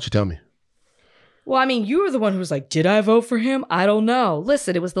Biden? Why don't you tell me? Well, I mean, you were the one who was like, did I vote for him? I don't know.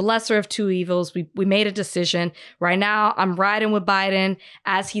 Listen, it was the lesser of two evils. We made a decision. Right now, I'm riding with Biden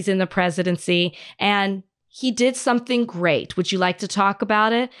as he's in the presidency. And he did something great. Would you like to talk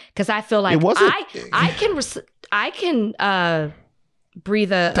about it? Because I feel like I can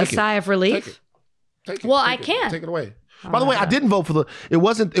breathe a sigh of relief. Take it. I can. Take it away. By the way, I didn't vote for the... It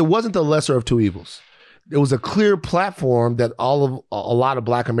wasn't the lesser of two evils. It was a clear platform that a lot of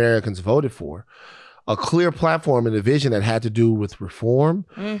Black Americans voted for. A clear platform and a vision that had to do with reform,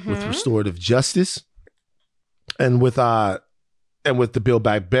 with restorative justice, and with the Build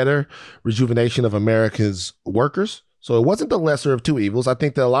Back Better, rejuvenation of America's workers. So it wasn't the lesser of two evils. I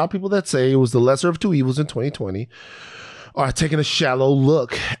think that a lot of people that say it was the lesser of two evils in 2020 are taking a shallow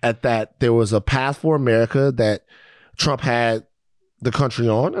look at that. There was a path for America that Trump had the country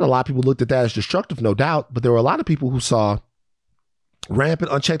on, and a lot of people looked at that as destructive, no doubt, but there were a lot of people who saw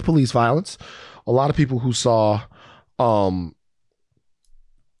rampant, unchecked police violence, a lot of people who saw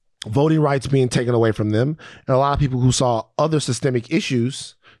voting rights being taken away from them, and a lot of people who saw other systemic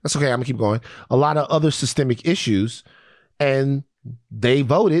issues. That's okay, I'm gonna keep going. A lot of other systemic issues, and they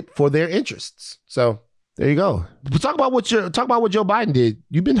voted for their interests. So there you go. But talk about what Joe Biden did.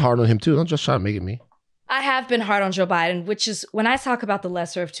 You've been hard on him too. Don't just try to make it me. I have been hard on Joe Biden, which is, when I talk about the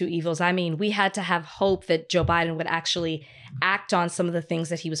lesser of two evils, I mean, we had to have hope that Joe Biden would actually act on some of the things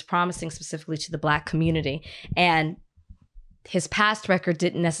that he was promising specifically to the Black community. And his past record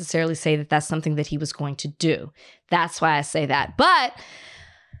didn't necessarily say that that's something that he was going to do. That's why I say that. But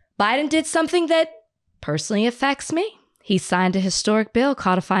Biden did something that personally affects me. He signed a historic bill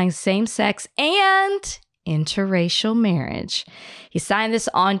codifying same-sex and interracial marriage. He signed this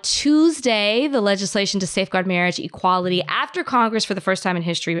on Tuesday, the legislation to safeguard marriage equality, after Congress, for the first time in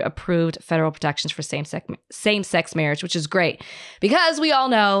history, approved federal protections for same-sex marriage, which is great because we all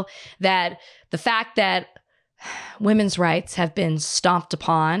know that the fact that women's rights have been stomped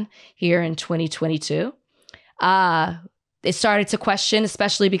upon here in 2022, they started to question,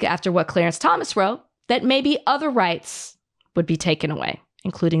 especially after what Clarence Thomas wrote, that maybe other rights would be taken away,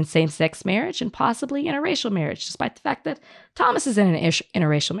 including same-sex marriage and possibly interracial marriage, despite the fact that Thomas is in an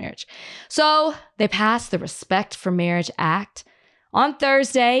interracial marriage. So they passed the Respect for Marriage Act on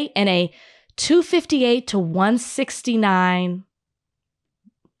Thursday in a 258 to 169,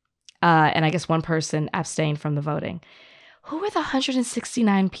 and I guess one person abstained from the voting. Who were the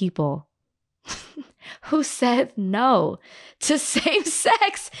 169 people who said no to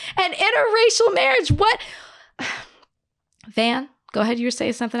same-sex and interracial marriage. What? Van, go ahead. You were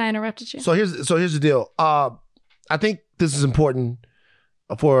saying something. I interrupted you. So here's the deal. I think this is important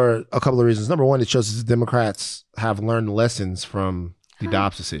for a couple of reasons. Number one, it shows that the Democrats have learned lessons from the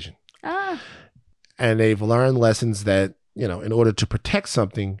Dobbs decision. And they've learned lessons that, you know, in order to protect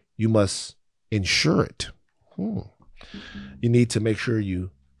something, you must insure it. You need to make sure you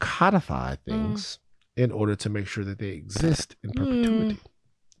codify things in order to make sure that they exist in perpetuity.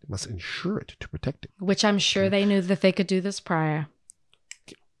 You must insure it to protect it. Which I'm sure they knew that they could do this prior.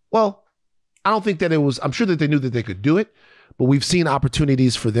 Well, I don't think that it was, I'm sure that they knew that they could do it, but we've seen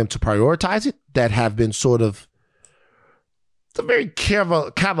opportunities for them to prioritize it that have been sort of very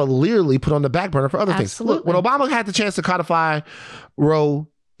cavalierly put on the back burner for other things. Look, when Obama had the chance to codify Roe,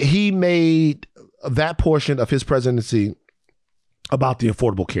 he made that portion of his presidency about the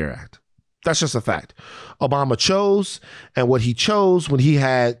Affordable Care Act. That's just a fact. Obama chose, and what he chose when he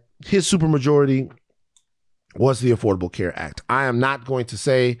had his supermajority was the Affordable Care Act. I am not going to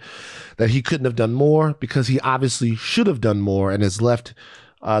say that he couldn't have done more, because he obviously should have done more and has left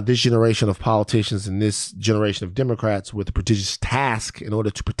this generation of politicians and this generation of Democrats with a prodigious task in order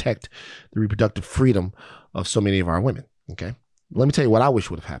to protect the reproductive freedom of so many of our women. Okay. Let me tell you what I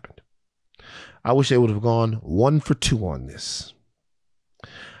wish would have happened. I wish they would have gone 1 for 2 on this.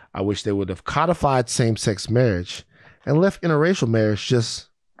 I wish they would have codified same-sex marriage and left interracial marriage just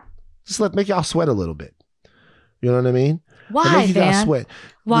make y'all sweat a little bit. You know what I mean? Why, Van? Sweat.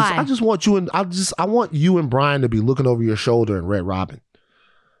 Why? Listen, I just want you and I want you and Brian to be looking over your shoulder in Red Robin.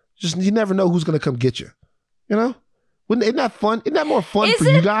 Just, you never know who's gonna come get you. You know? Isn't that fun? Isn't that more fun for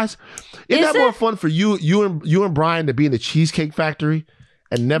you guys? Isn't that more fun for you and Brian to be in the Cheesecake Factory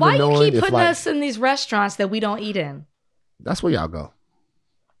and never knowing? Why you keep putting us in these restaurants that we don't eat in? That's where y'all go.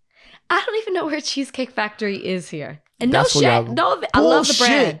 I don't even know where Cheesecake Factory is here. And that's no shit. No, I love the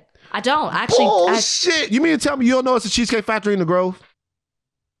bread. I don't actually. Bullshit. You mean to tell me you don't know it's a Cheesecake Factory in the Grove?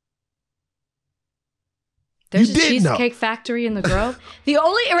 There's a Cheesecake Factory in the Grove. The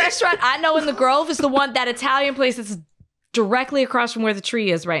only restaurant I know in the Grove is the one, that Italian place that's directly across from where the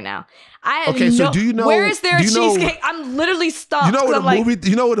tree is right now. So do you know where is there a cheesecake? I'm literally stumped. You know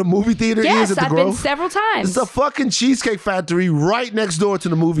what a movie theater is at the Grove? Yes, I've been several times. It's a fucking Cheesecake Factory right next door to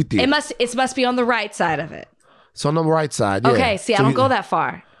the movie theater. It must be on the right side of it. It's on the right side. Yeah. Okay, see, I don't go that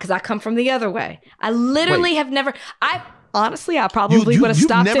far because I come from the other way. I literally have never. I probably would have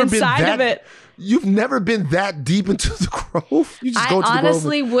stopped inside of it. You've never been that deep into the Grove? You just go to the Grove. I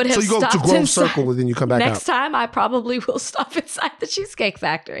honestly would have stopped inside. So you go to Grove Circle and then you come back out. Next time, I probably will stop inside the Cheesecake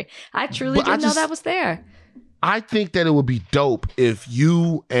Factory. I truly didn't know that was there. I think that it would be dope if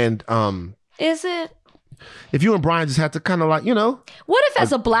you and... Is it? If you and Brian just had to kind of like, you know. What if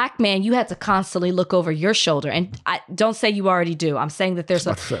as a black man, you had to constantly look over your shoulder? And I don't say you already do. I'm saying that there's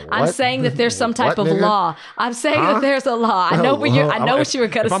some type of law. I'm saying that there's a law. I know what you were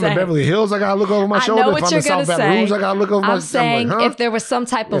going to say. If I'm in Beverly Hills, I got to look over my shoulder. I know what you're going to say. Rouge, I got to look over my shoulder. I'm saying if there was some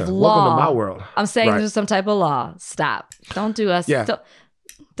type of law. Welcome to my world. I'm saying there's some type of law. Stop. Don't do us. Yeah.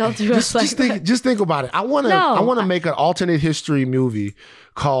 Don't do us like that. Just think about it. I want to make an alternate history movie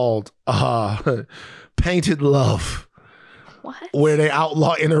called Painted Love. What? Where they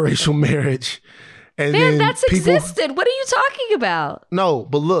outlaw interracial marriage. And then that's existed. What are you talking about? No,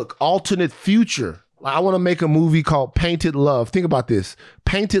 but look, alternate future. I want to make a movie called Painted Love. Think about this.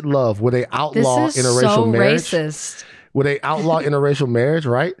 Painted Love, where they outlaw interracial marriage. Racist. Where they outlaw interracial marriage,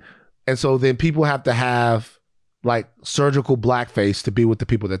 right? And so then people have to have like surgical blackface to be with the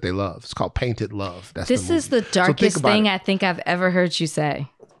people that they love. It's called Painted Love. This is the darkest thing I think I've ever heard you say.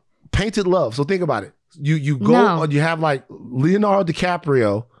 Painted Love. So think about it. You go you have like Leonardo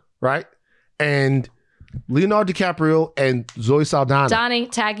DiCaprio, right? And Leonardo DiCaprio and Zoe Saldana. Donnie,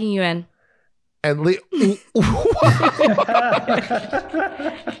 tagging you in. And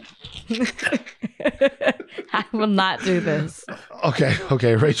I will not do this.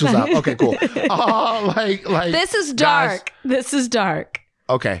 Okay, Rachel's out. Okay, cool. This is dark. Guys, this is dark.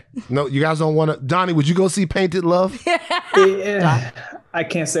 Okay. No, you guys don't want to. Donnie, would you go see Painted Love? Yeah, I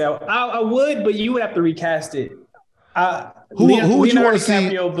can't say I would, but you would have to recast it. Who would you want to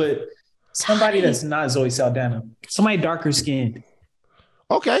see? But somebody that's not Zoe Saldana. Somebody darker skinned.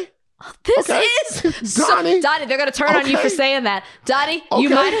 Okay. This is Donnie. Donnie, they're going to turn on you for saying that. Donnie, you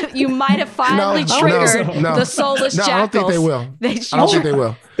might have finally triggered the soulless jackals. No, I don't think they will. I don't think they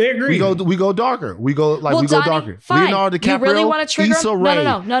will. They agree. We go darker. We go darker. Fine. Leonardo DiCaprio. You really want to trigger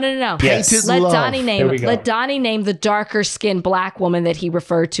him? No. Yes. Let Donnie name the darker skinned black woman that he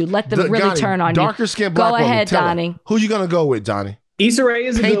referred to. Let them really turn on you. Darker skinned black woman. Go ahead, Donnie. Who you going to go with, Donnie? Issa Rae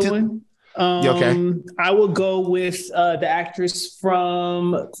is a good one. Okay. I will go with the actress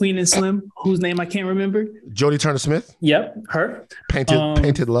from Queen and Slim, whose name I can't remember. Jodie Turner-Smith. Yep, her.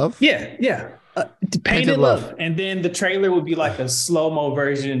 Painted Love. Yeah. Painted Love. And then the trailer would be like a slow-mo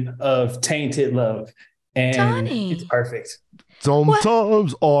version of Tainted Love. And Donnie. it's perfect.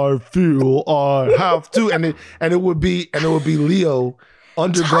 Sometimes I feel I have to, and it would be Leo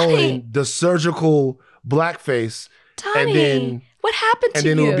undergoing the surgical blackface, Donnie, and then what happened to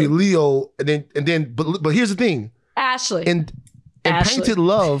you? And then it would be Leo, and then but here's the thing, Ashleigh. In Painted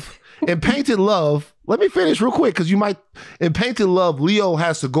Love, let me finish real quick, because you might. In Painted Love, Leo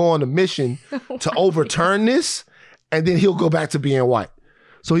has to go on a mission to overturn this, and then he'll go back to being white.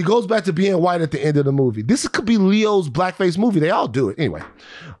 So he goes back to being white at the end of the movie. This could be Leo's blackface movie. They all do it anyway.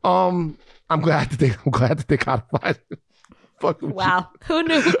 I'm glad that they codified it. Wow, who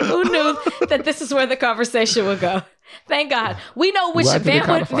knew that this is where the conversation would go? Thank God. We know which Van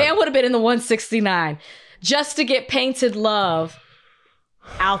would have been in the 169 just to get Painted Love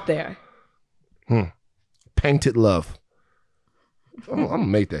out there. Painted Love. I'm gonna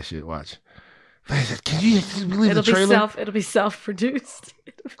make that shit. Watch. Can you believe the trailer? It'll be self-produced.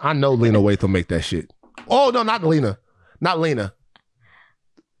 I know Lena Waithe will make that shit. Oh no, not Lena.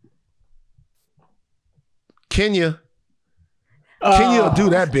 Kenya will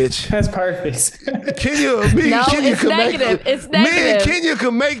do that, bitch. That's perfect. Kenya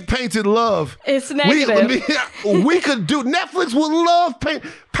can make Painted Love. It's negative. We could do. Netflix would love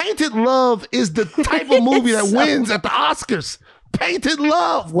Painted Love is the type of movie that wins at the Oscars. Painted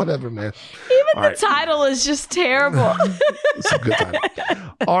Love, whatever, man. Even the title is just terrible. It's a good title.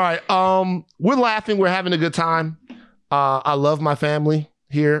 All right, we're laughing. We're having a good time. I love my family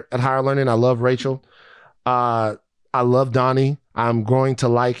here at Higher Learning. I love Rachel. I love Donnie. I'm growing to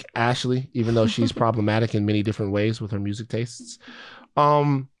like Ashleigh, even though she's problematic in many different ways with her music tastes.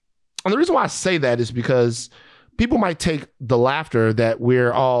 And the reason why I say that is because people might take the laughter that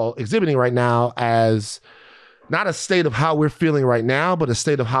we're all exhibiting right now as not a state of how we're feeling right now, but a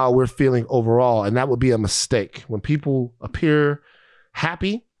state of how we're feeling overall. And that would be a mistake. When people appear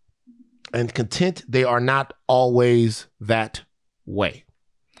happy and content, they are not always that way.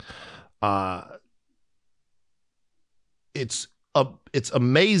 It's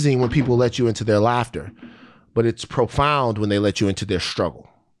amazing when people let you into their laughter, but it's profound when they let you into their struggle.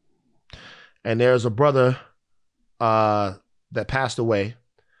 And there's a brother that passed away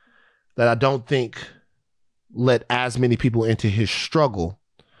that I don't think let as many people into his struggle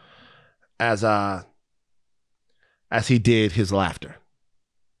as he did his laughter.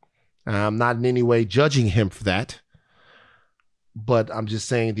 I'm not in any way judging him for that, but I'm just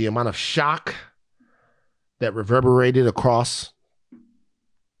saying the amount of shock that reverberated across,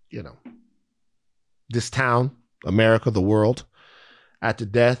 this town, America, the world, at the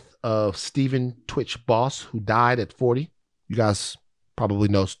death of Stephen Twitch Boss, who died at 40. You guys probably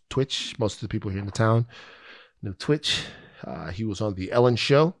know Twitch. Most of the people here in the town know Twitch. He was on the Ellen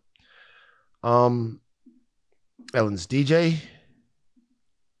Show. Ellen's DJ,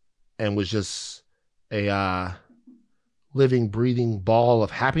 and was just a living, breathing ball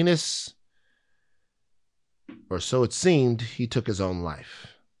of happiness. Or so it seemed. He took his own life.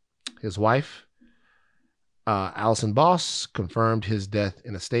 His wife, Allison Boss, confirmed his death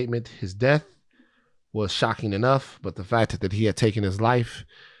in a statement. His death was shocking enough, but the fact that he had taken his life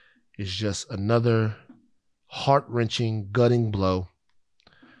is just another heart-wrenching, gutting blow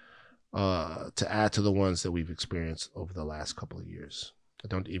to add to the ones that we've experienced over the last couple of years. I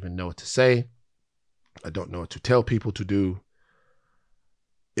don't even know what to say. I don't know what to tell people to do.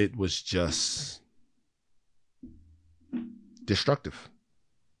 It was just destructive.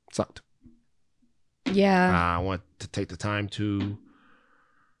 It sucked. Yeah. I want to take the time to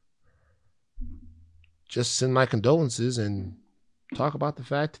just send my condolences and talk about the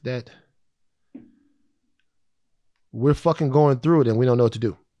fact that we're fucking going through it and we don't know what to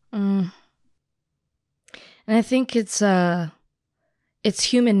do. And I think it's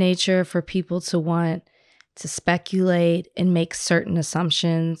human nature for people to want to speculate and make certain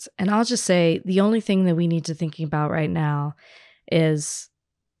assumptions. And I'll just say the only thing that we need to think about right now is,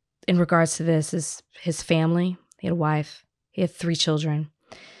 in regards to this, is his family. He had a wife. He had 3 children.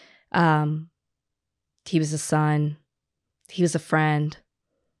 He was a son. He was a friend.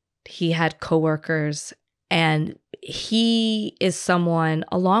 He had coworkers. And he is someone,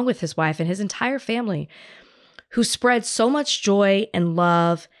 along with his wife and his entire family, who spread so much joy and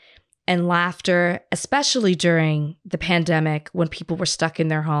love and laughter, especially during the pandemic when people were stuck in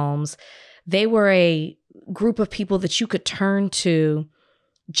their homes. They were a group of people that you could turn to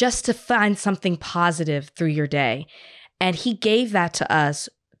just to find something positive through your day. And he gave that to us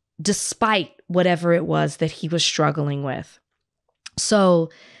despite whatever it was that he was struggling with. So,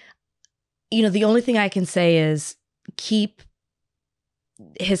 the only thing I can say is keep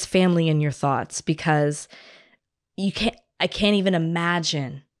his family in your thoughts, because I can't even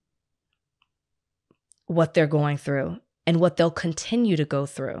imagine what they're going through and what they'll continue to go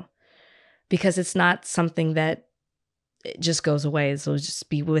through, because it's not something that it just goes away. So just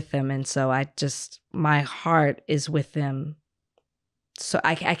be with them. And so my heart is with them. So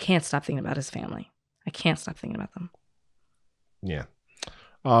I can't stop thinking about his family. I can't stop thinking about them. Yeah.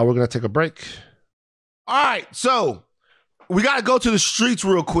 We're going to take a break. All right. So we got to go to the streets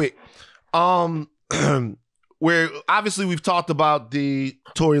real quick. Where obviously we've talked about the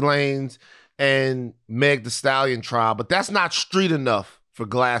Tory Lanez and Meg Thee Stallion trial, but that's not street enough for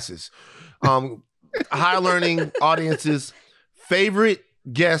Glasses. Higher learning audience's favorite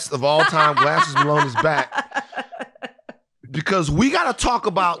guest of all time, Glasses Malone, is back. Because we got to talk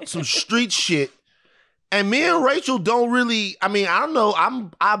about some street shit. And me and Rachel don't really, I don't know,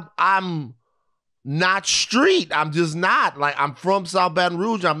 I'm not street. I'm just not. Like, I'm from South Baton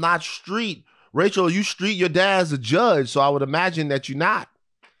Rouge. I'm not street. Rachel, you street, your dad's a judge, so I would imagine that you're not.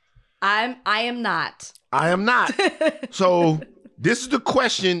 I am not. I am not. So this is the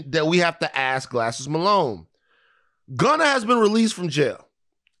question that we have to ask Glasses Malone. Gunna has been released from jail.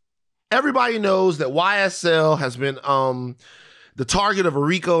 Everybody knows that YSL has been the target of a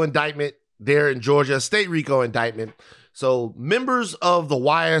RICO indictment there in Georgia, a state RICO indictment. So members of the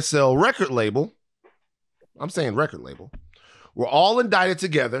YSL record label, I'm saying record label, were all indicted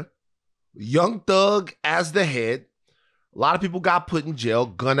together. Young Thug as the head. A lot of people got put in jail.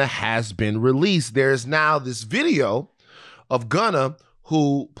 Gunna has been released. There is now this video of Gunna,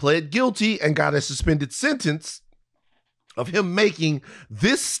 who pled guilty and got a suspended sentence, of him making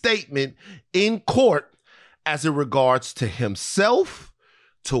this statement in court as it regards to himself,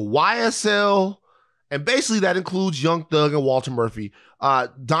 to YSL, and basically that includes Young Thug and Walter Murphy.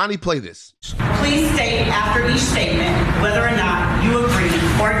 Donnie, play this. Please state after each statement whether or not you agree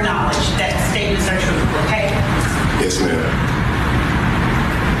or acknowledge that statements are true, okay? Yes, ma'am.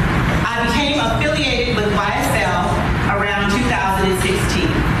 I became affiliated with YSL around 2016.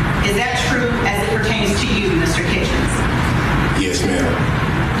 Is that true as it pertains to you, Mr. Kitchens? Yes, ma'am.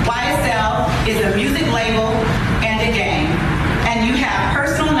 YSL is a music label and a gang, and you have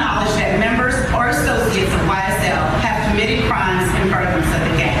personal knowledge that members or associates of YSL have committed crimes in furtherance of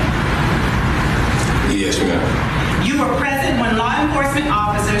the gang. Yes, ma'am. You were present when law enforcement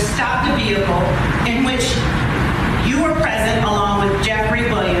officers stopped a vehicle in which you were present along with Jeffrey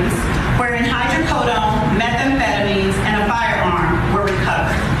Williams, wherein hydrocodone, methamphetamines, and a firearm were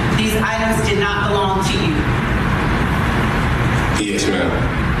recovered. These items did not belong to you. Yes, ma'am.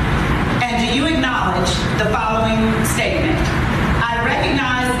 And do you acknowledge the following statement? I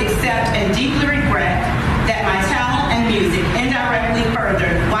recognize, accept, and deeply regret that my talent and music indirectly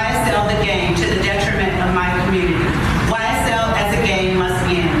furthered YSL the gang to the detriment of my community. YSL as a gang must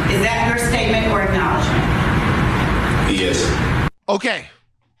end. Is that your statement or acknowledgement? Yes. Okay.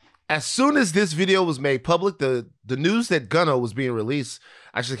 As soon as this video was made public, the news that Gunna was being released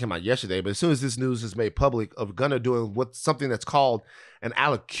actually came out yesterday, but as soon as this news is made public of Gunna doing something that's called an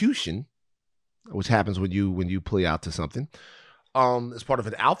allocution, which happens when you plea out to something, as part of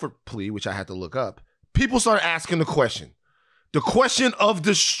an Alfred plea, which I had to look up, people started asking the question of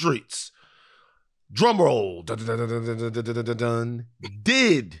the streets. Drum roll. Dun, dun, dun, dun, dun, dun, dun, dun, dun.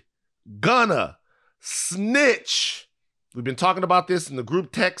 Did Gunna snitch? We've been talking about this in the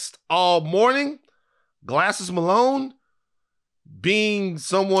group text all morning. Glasses Malone, being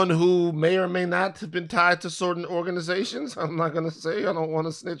someone who may or may not have been tied to certain organizations. I'm not going to say. I don't want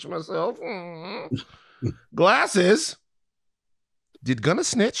to snitch myself. Glasses, did Gunna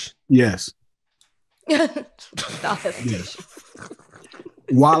snitch? Yes. Yes.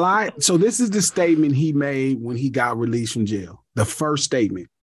 So this is the statement he made when he got released from jail. The first statement.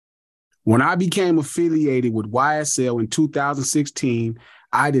 When I became affiliated with YSL in 2016,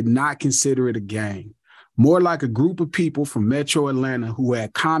 I did not consider it a gang. More like a group of people from Metro Atlanta who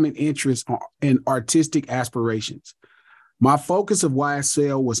had common interests and artistic aspirations. My focus of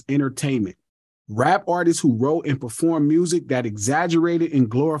YSL was entertainment. Rap artists who wrote and performed music that exaggerated and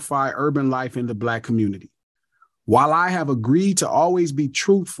glorified urban life in the Black community. While I have agreed to always be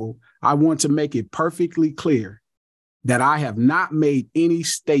truthful, I want to make it perfectly clear that I have not made any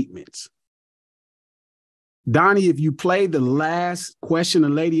statements. Donnie, if you played the last question the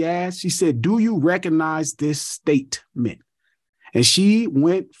lady asked, she said, do you recognize this statement? And she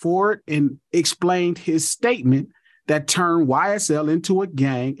went forward and explained his statement that turned YSL into a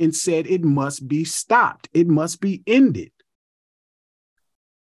gang and said it must be stopped. It must be ended.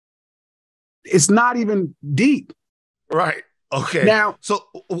 It's not even deep. Right. Okay. Now, so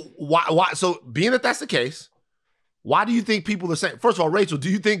why? So being that that's the case, why do you think people are saying? First of all, Rachel, do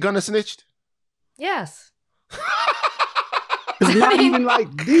you think Gunna snitched? Yes. It's not even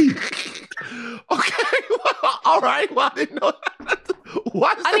like deep. Okay. Well, all right. Well, I didn't know that.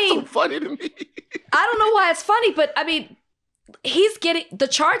 Why is that so funny to me? I don't know why it's funny, but I mean, he's getting the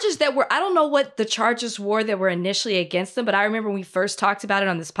charges that were, I don't know what the charges were that were initially against him, but I remember when we first talked about it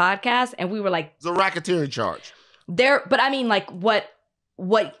on this podcast and we were like, it's a racketeering charge. But I mean, like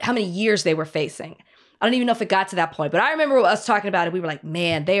how many years they were facing. I don't even know if it got to that point, but I remember us talking about it. We were like,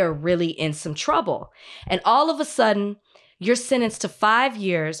 man, they are really in some trouble. And all of a sudden, you're sentenced to 5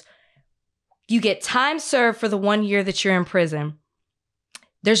 years. You get time served for the 1 year that you're in prison.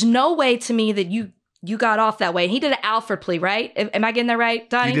 There's no way to me that you got off that way. And he did an Alford plea, right? Am I getting that right,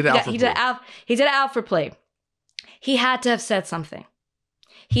 Donnie? He did an Alford plea. He had to have said something.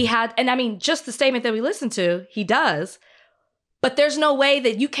 And I mean, just the statement that we listened to, he does. But there's no way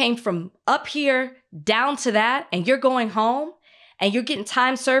that you came from up here down to that and you're going home and you're getting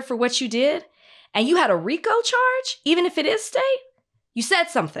time served for what you did and you had a RICO charge, even if it is state. You said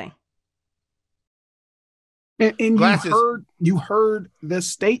something. And you heard the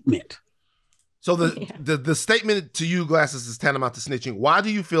statement. So the statement to you, Glasses, is tantamount to snitching. Why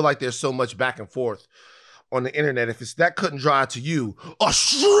do you feel like there's so much back and forth on the internet? If it's that cut and dry to you, a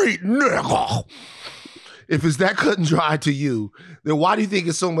street nigga. If it's that cut and dry to you, then why do you think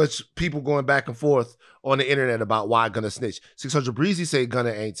it's so much people going back and forth on the internet about why Gunna snitch? 600 Breezy say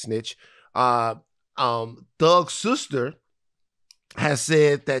Gunna ain't snitch. Thug's sister has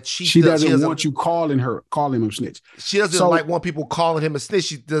said that she doesn't want you calling him a snitch. She doesn't want people calling him a snitch.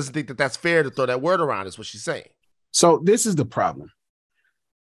 She doesn't think that that's fair to throw that word around, is what she's saying. So this is the problem.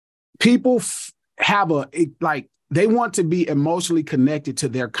 People they want to be emotionally connected to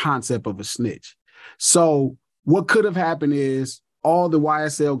their concept of a snitch. So what could have happened is all the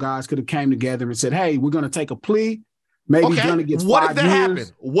YSL guys could have came together and said, hey, we're going to take a plea. Maybe Gunna gets 5 years. What if that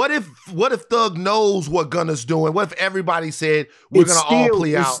happened? What if Thug knows what Gunna's doing? What if everybody said we're going to all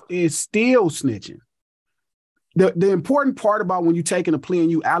plea out? It's still snitching. The important part about when you're taking a plea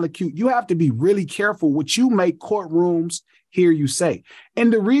and you allocute, you have to be really careful what you make courtrooms hear you say.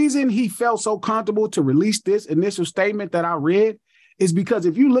 And the reason he felt so comfortable to release this initial statement that I read is because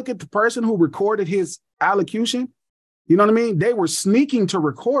if you look at the person who recorded his allocution, you know what I mean? They were sneaking to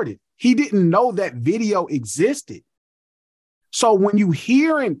record it. He didn't know that video existed. So when you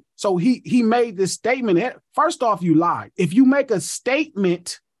he made this statement. First off, you lied. If you make a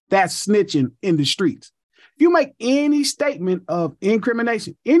statement that's snitching in the streets, if you make any statement of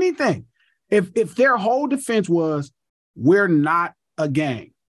incrimination, anything, if their whole defense was, we're not a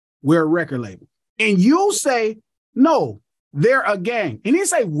gang, we're a record label, and you'll say, no, they're a gang. And he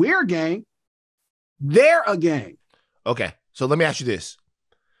say, we're a gang, they're a gang. Okay, so let me ask you this.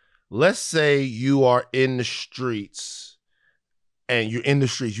 Let's say you are in the streets. And you're in the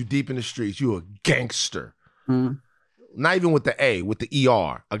streets, you deep in the streets, you're a gangster. Mm-hmm. Not even with the A, with the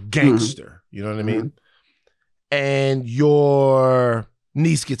ER, a gangster. Mm-hmm. You know what I mean? Mm-hmm. And your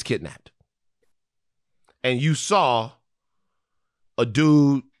niece gets kidnapped. And you saw a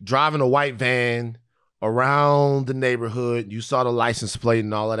dude driving a white van around the neighborhood. You saw the license plate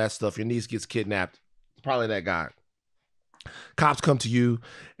and all of that stuff. Your niece gets kidnapped. It's probably that guy. Cops come to you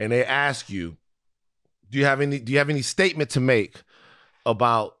and they ask you, do you have any statement to make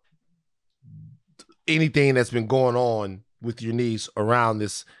about anything that's been going on with your niece around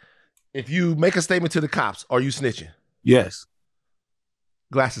this? If you make a statement to the cops, are you snitching? Yes.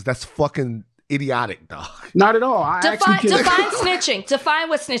 Glasses, that's fucking idiotic, dog. Not at all. Define snitching. Define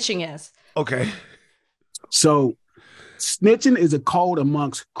what snitching is. Okay. So snitching is a code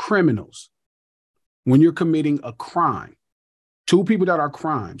amongst criminals when you're committing a crime. Two people that are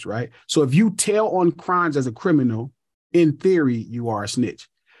crimes, right? So if you tell on crimes as a criminal, in theory, you are a snitch.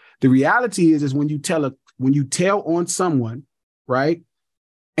 The reality is when you tell on someone, right,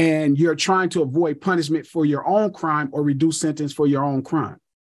 and you're trying to avoid punishment for your own crime or reduce sentence for your own crime,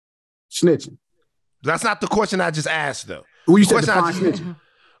 snitching. That's not the question I just asked, though. Well, you said define snitching.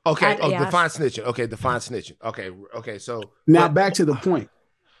 Okay, define snitching. Okay, define snitching. Okay. So now back to the point.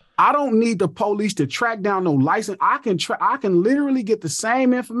 I don't need the police to track down no license. I can literally get the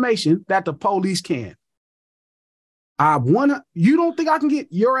same information that the police can. You don't think I can get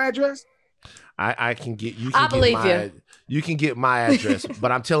your address? I can get you. I believe you. You can get my address,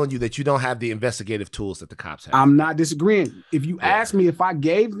 but I'm telling you that you don't have the investigative tools that the cops have. I'm not disagreeing. If you ask me if I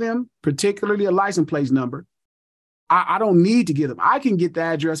gave them particularly a license plate number, I don't need to get them. I can get the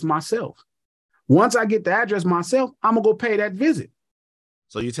address myself. Once I get the address myself, I'm gonna go pay that visit.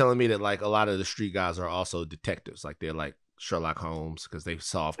 So you're telling me that like a lot of the street guys are also detectives, like they're like Sherlock Holmes because they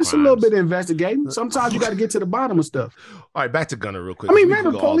solve crimes. It's a little bit of investigating. Sometimes you got to get to the bottom of stuff. All right, back to Gunna real quick. I mean,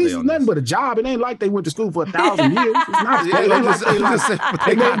 remember, police is nothing but a job. It ain't like they went to school for 1,000 years. It's not. I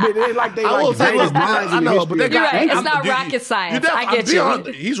know, but you're right. It's not rocket science. I get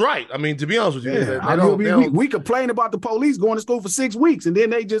you. He's right. I mean, to be honest with you, yeah, we complain about the police going to school for 6 weeks and then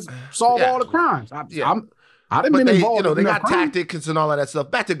they just solve all the crimes. I've been involved. They got tactics and all of that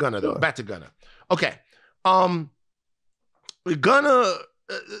stuff. Back to Gunna though. Back to Gunna. Okay. Gunna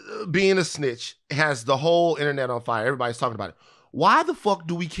being a snitch has the whole internet on fire. Everybody's talking about it. Why the fuck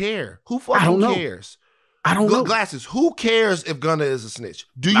do we care? Who fucking cares? I don't know. Glasses, who cares if Gunna is a snitch?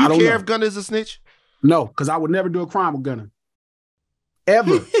 Do you care if Gunna is a snitch? No, because I would never do a crime with Gunna.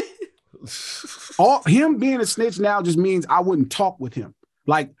 Ever. Him being a snitch now just means I wouldn't talk with him.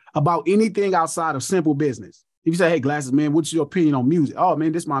 Like about anything outside of simple business. If you say, hey, Glasses, man, what's your opinion on music? Oh,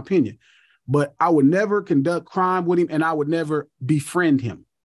 man, this is my opinion. But I would never conduct crime with him, and I would never befriend him.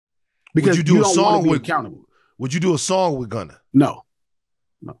 Because would you do a song with accountable? Would you do a song with Gunna? No.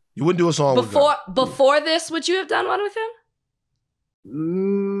 You wouldn't do a song with Gunna? Before this, would you have done one with him?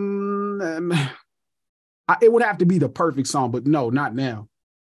 It would have to be the perfect song, but no, not now.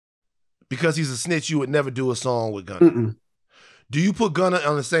 Because he's a snitch, you would never do a song with Gunna. Mm-mm. Do you put Gunna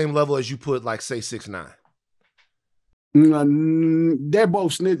on the same level as you put, like, say, 6ix9ine? They're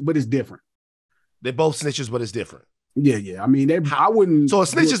both snitch, but it's different. They're both snitches, but it's different. Yeah. I mean, I wouldn't. So a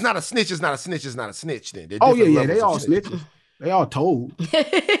snitch is not a snitch. Is not a snitch. Is not a snitch. Then. Oh yeah. They all snitches. They all told. But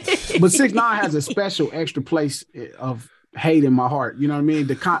 6ix9ine has a special extra place of hate in my heart. You know what I mean?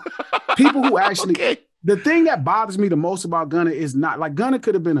 People who actually. Okay. The thing that bothers me the most about Gunna is not like Gunna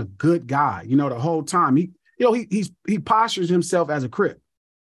could have been a good guy. You know, the whole time he postures himself as a Crip,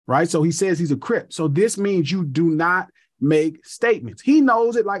 right? So he says he's a Crip. So this means you do not make statements. He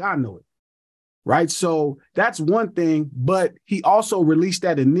knows it like I know it. Right. So that's one thing. But he also released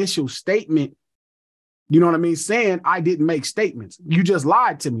that initial statement, you know what I mean? Saying I didn't make statements. You just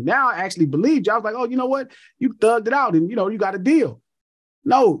lied to me. Now I actually believed you. I was like, oh, you know what? You thugged it out and, you know, you got a deal.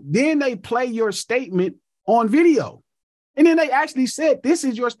 No, then they play your statement on video. And then they actually said, this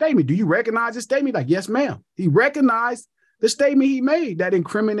is your statement. Do you recognize this statement? Like, yes, ma'am. He recognized the statement he made that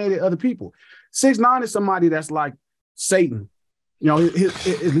incriminated other people. 6ix9ine is somebody that's like Satan. You know,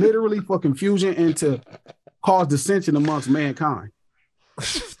 it's literally for confusion and to cause dissension amongst mankind.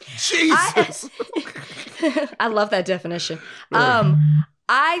 Jesus. I love that definition.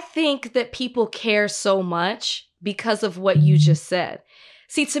 I think that people care so much because of what you just said.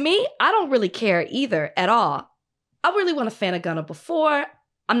 See, to me, I don't really care either at all. I really wasn't a fan of Gunna before.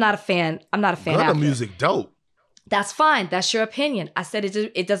 I'm not a fan Gunna after. music dope. That's fine. That's your opinion. I said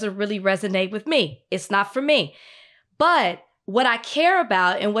it doesn't really resonate with me. It's not for me. But what I care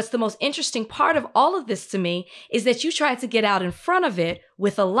about and what's the most interesting part of all of this to me is that you tried to get out in front of it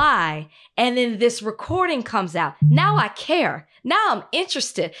with a lie, and then this recording comes out. Now I care. Now I'm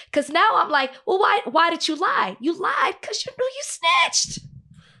interested because now I'm like, well, why did you lie? You lied because you knew you snitched.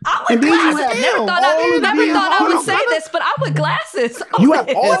 I'm with Glasses. Never thought I would say this, but I'm with Glasses. You have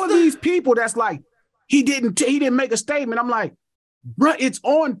all of these people that's like, he didn't make a statement. I'm like, bruh, it's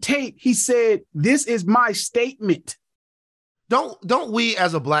on tape. He said, this is my statement. Don't we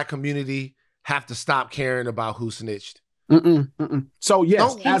as a Black community have to stop caring about who snitched? So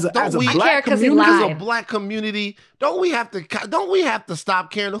yes, as a Black community, don't we have to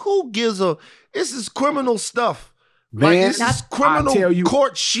stop caring? Who gives a? This is criminal stuff. Van, like, this is criminal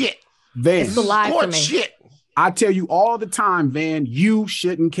court shit. Van, it's a lie court for me. Shit. I tell you all the time, Van, you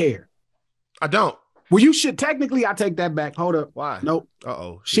shouldn't care. I don't. Well, you should. Technically, I take that back. Hold up. Why? Nope.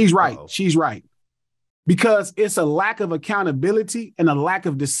 Uh-oh. She's right. She's right. Because it's a lack of accountability and a lack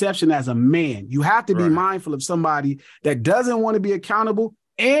of deception as a man. You have to be mindful of somebody that doesn't want to be accountable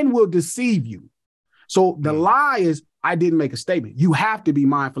and will deceive you. So the lie is, I didn't make a statement. You have to be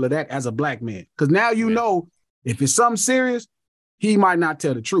mindful of that as a Black man. Because now you know if it's something serious, he might not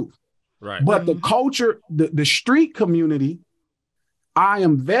tell the truth. Right. But the culture, the street community, I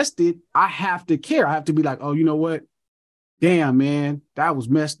am vested. I have to care. I have to be like, oh, you know what? Damn, man, that was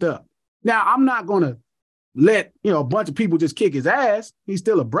messed up. Now, I'm not going to let, a bunch of people just kick his ass. He's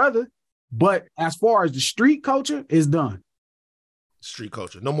still a brother. But as far as the street culture, it's done. Street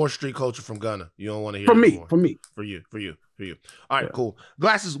culture. No more street culture from Gunna. You don't want to hear it anymore. For me. For you. All right, cool.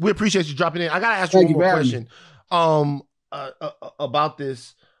 Glasses, we appreciate you dropping in. I got to ask you one more question about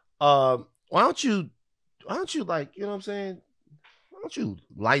this. Why don't you like, you know what I'm saying? Why don't you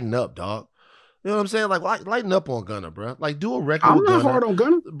lighten up, dog? You know what I'm saying? Like, lighten up on Gunna, bro. Like, do a record with Gunna. I'm not hard on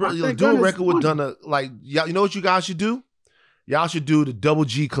Gunna. Bro, do a record with Gunna. Like, you know what you guys should do? Y'all should do the Double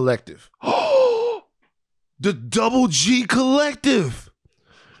G Collective. The Double G Collective.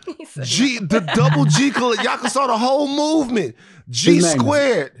 The Double G Collective. Y'all can start a whole movement. G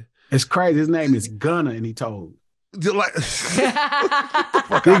squared. It's crazy. His name is Gunna, and he told. Like,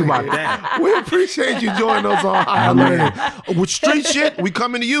 think about that. We appreciate you joining us on Higher Learning. With street shit, we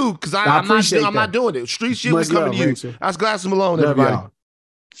coming to you because I'm not doing it. Street shit, we coming to you. Rachel. That's Glasses Malone, everybody.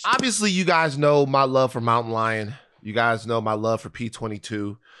 Obviously, you guys know my love for Mountain Lion. You guys know my love for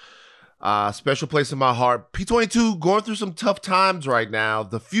P22. Special place in my heart. P22 going through some tough times right now.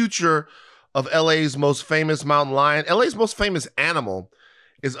 The future of LA's most famous mountain lion, LA's most famous animal,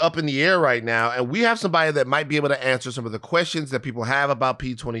 is up in the air right now. And we have somebody that might be able to answer some of the questions that people have about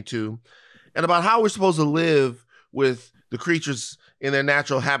P22 and about how we're supposed to live with the creatures in their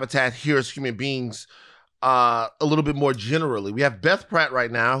natural habitat here as human beings a little bit more generally. We have Beth Pratt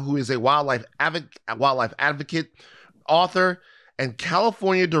right now, who is a wildlife advocate, author, and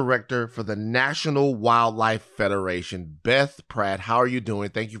California director for the National Wildlife Federation. Beth Pratt, how are you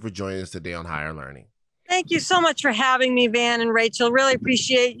doing? Thank you for joining us today on Higher Learning. Thank you so much for having me, Van and Rachel. Really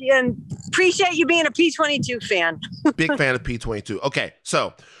appreciate you and appreciate you being a P22 fan. Big fan of P22. Okay,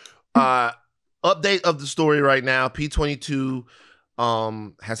 so update of the story right now. P22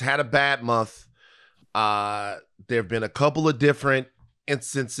 has had a bad month. There have been a couple of different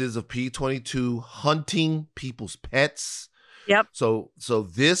instances of P22 hunting people's pets. Yep. So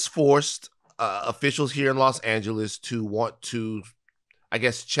this forced officials here in Los Angeles to want to, I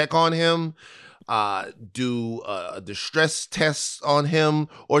guess, check on him, do a distress test on him,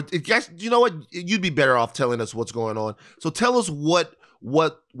 or you know what? You'd be better off telling us what's going on. So tell us what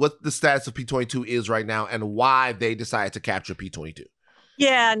the status of P22 is right now and why they decided to capture P22.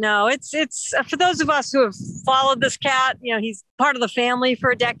 Yeah, no, it's for those of us who have followed this cat, you know, he's part of the family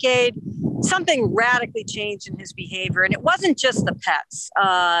for a decade. Something radically changed in his behavior. And it wasn't just the pets.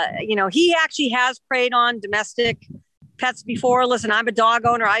 You know, he actually has preyed on domestic pets before. Listen, I'm a dog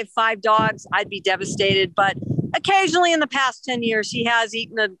owner. I have 5 dogs. I'd be devastated. But occasionally in the past 10 years, he has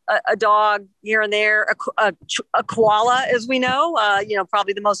eaten a dog here and there, a koala, as we know, you know,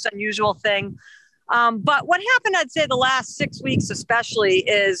 probably the most unusual thing. But what happened, I'd say the last 6 weeks especially,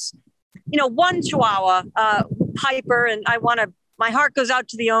 is, you know, one Chihuahua, Piper, and my heart goes out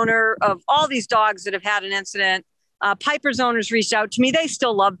to the owner of all these dogs that have had an incident. Piper's owners reached out to me. They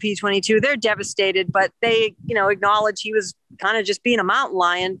still love P22. They're devastated, but they, you know, acknowledge he was kind of just being a mountain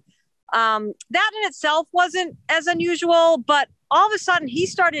lion. That in itself wasn't as unusual, but all of a sudden he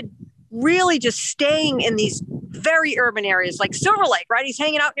started really just staying in these very urban areas like Silver Lake, right? He's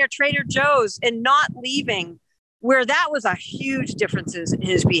hanging out near Trader Joe's and not leaving, where that was a huge differences in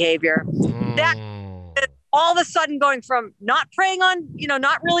his behavior. That all of a sudden going from not preying on, you know,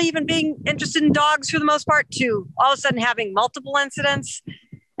 not really even being interested in dogs for the most part, to all of a sudden having multiple incidents.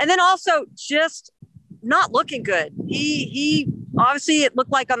 And then also just not looking good. He obviously, it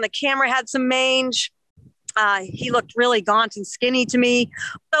looked like on the camera had some mange. He looked really gaunt and skinny to me.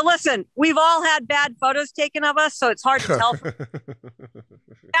 So listen, we've all had bad photos taken of us, so it's hard to tell.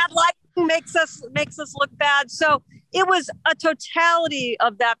 Bad lighting makes us look bad. So it was a totality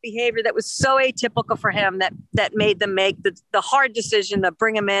of that behavior that was so atypical for him that made them make the hard decision to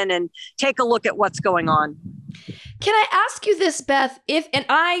bring him in and take a look at what's going on. Can I ask you this, Beth?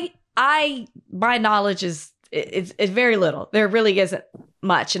 My knowledge is very little. There really isn't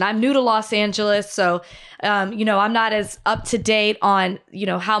much. And I'm new to Los Angeles. So, you know, I'm not as up to date on, you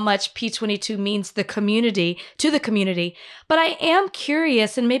know, how much P22 means to the community. But I am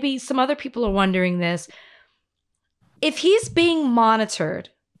curious, and maybe some other people are wondering this. If he's being monitored,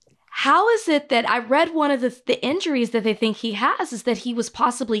 how is it that I read one of the injuries that they think he has is that he was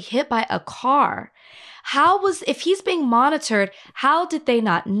possibly hit by a car? If he's being monitored, how did they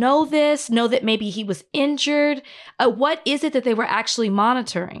not know that maybe he was injured? What is it that they were actually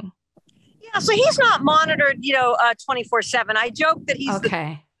monitoring? Yeah, so he's not monitored, you know, 24/7. I joke that he's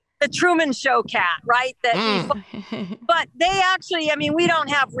the Truman Show cat, right? But they actually, I mean, we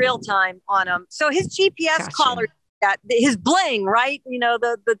don't have real time on him. So his GPS collar, his bling, right? You know,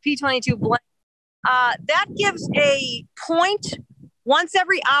 the P22 bling, that gives a point once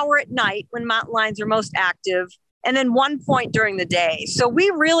every hour at night when mountain lions are most active, and then 1 point during the day. So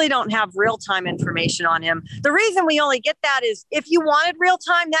we really don't have real-time information on him. The reason we only get that is if you wanted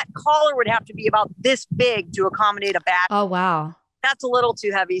real-time, that collar would have to be about this big to accommodate a bat. Oh, wow. That's a little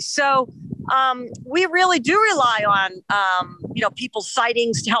too heavy. So we really do rely on, you know, people's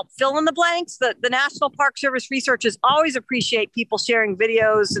sightings to help fill in the blanks. The National Park Service researchers always appreciate people sharing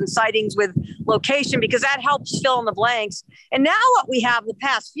videos and sightings with location because that helps fill in the blanks. And now what we have the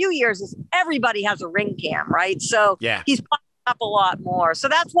past few years is everybody has a ring cam, right? So he's up a lot more. So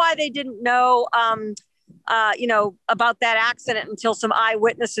that's why they didn't know, about that accident until some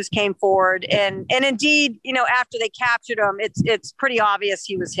eyewitnesses came forward. And indeed, after they captured him, it's pretty obvious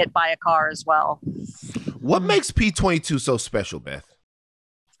he was hit by a car as well. What makes P22 so special, Beth?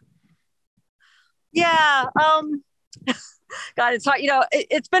 Yeah. God, it's hard.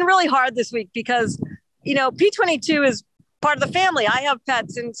 It's been really hard this week because, P22 is part of the family. I have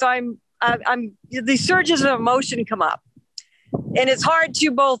pets. And so I'm these surges of emotion come up, and it's hard to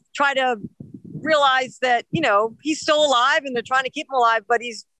both try to realize that, he's still alive and they're trying to keep him alive, but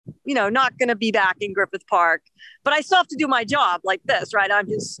he's, not going to be back in Griffith Park. But I still have to do my job like this, right?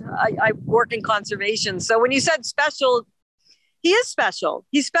 I work in conservation. So when you said special, he is special.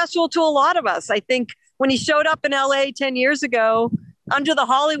 He's special to a lot of us. I think when he showed up in LA 10 years ago under the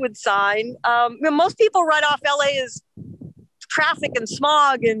Hollywood sign, most people write off LA as traffic and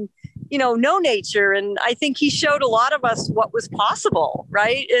smog and, no nature. And I think he showed a lot of us what was possible,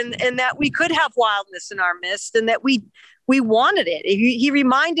 right? And that we could have wildness in our midst and that we wanted it. He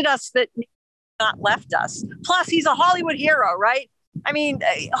reminded us that not left us. Plus, he's a Hollywood hero, right? I mean,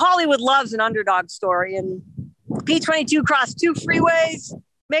 Hollywood loves an underdog story. And P22 crossed 2 freeways,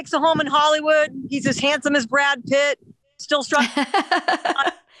 makes a home in Hollywood. He's as handsome as Brad Pitt, still struggling.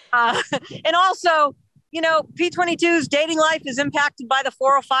 And also, P22's dating life is impacted by the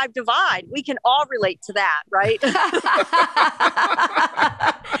 405 divide. We can all relate to that, right?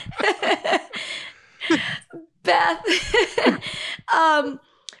 Beth,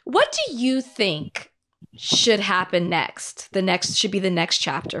 what do you think should happen next? Should be the next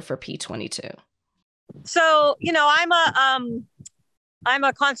chapter for P22. So, I'm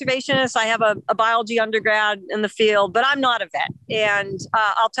a conservationist. I have a biology undergrad in the field, but I'm not a vet. And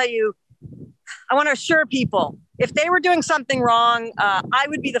I'll tell you, I want to assure people, if they were doing something wrong, I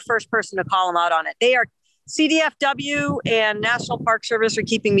would be the first person to call them out on it. They are CDFW and National Park Service are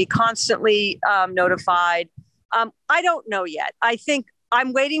keeping me constantly notified. I don't know yet. I think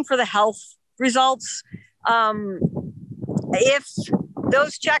I'm waiting for the health results. If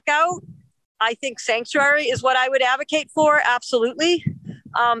those check out, I think sanctuary is what I would advocate for. Absolutely.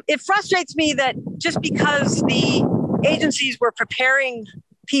 It frustrates me that just because the agencies were preparing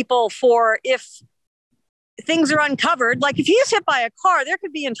people for if things are uncovered, like if he is hit by a car, there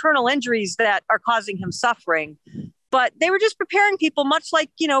could be internal injuries that are causing him suffering. But they were just preparing people, much like,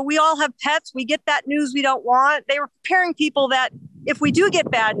 we all have pets. We get that news we don't want. They were preparing people that if we do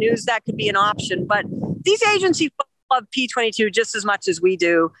get bad news, that could be an option. But these agencies love P22 just as much as we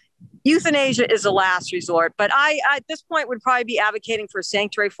do. Euthanasia is a last resort, but I at this point would probably be advocating for a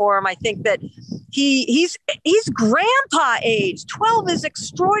sanctuary for him. I think that he's grandpa age. 12 is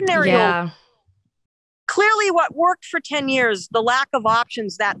extraordinary. Yeah. Clearly what worked for 10 years, the lack of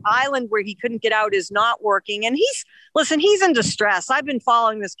options, that island where he couldn't get out is not working. And he's in distress. I've been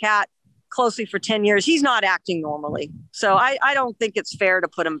following this cat closely for 10 years. He's not acting normally. So I don't think it's fair to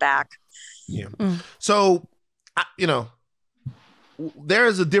put him back. Yeah. So, there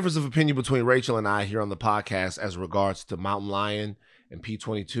is a difference of opinion between Rachel and I here on the podcast as regards to Mountain Lion and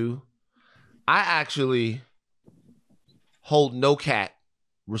P22. I actually hold no cat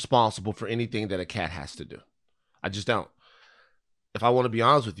responsible for anything that a cat has to do. I just don't. If I want to be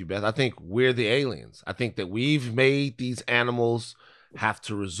honest with you, Beth, I think we're the aliens. I think that we've made these animals have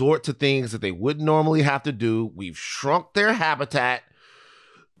to resort to things that they wouldn't normally have to do. We've shrunk their habitat.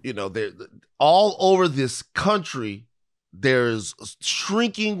 They're all over this country. There's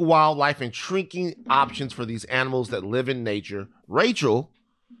shrinking wildlife and shrinking options for these animals that live in nature. Rachel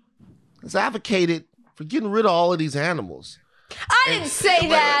has advocated for getting rid of all of these animals. I didn't say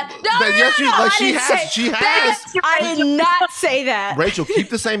that. She has. I did not say that. Rachel, keep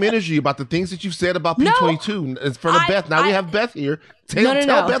the same energy about the things that you've said about P22 in front of Beth. Now we have Beth here.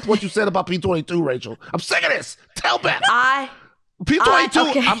 Tell Beth what you said about P22, Rachel. I'm sick of this. Tell Beth.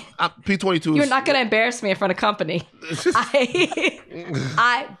 P22. Okay. P22. You're not going to embarrass me in front of company.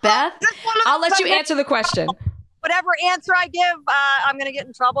 Beth, I'll let you answer the question. Whatever answer I give, I'm going to get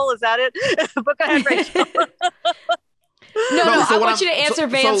in trouble. Is that it? But go ahead, Rachel. No, I want you to answer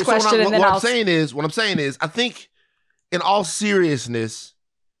Van's question, and then what I'm saying is, I think, in all seriousness,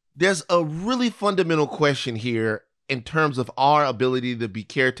 there's a really fundamental question here in terms of our ability to be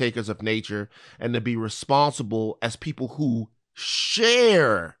caretakers of nature and to be responsible as people who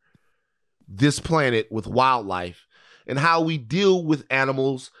share this planet with wildlife, and how we deal with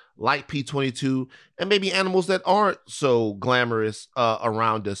animals like P22 and maybe animals that aren't so glamorous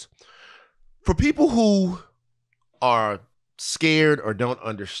around us. For people who are scared or don't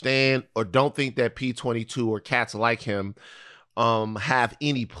understand or don't think that P22 or cats like him have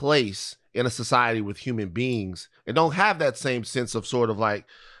any place in a society with human beings and don't have that same sense of sort of like,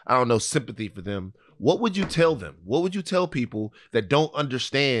 I don't know, sympathy for them, what would you tell them? What would you tell people that don't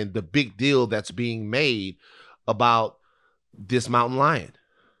understand the big deal that's being made about this mountain lion?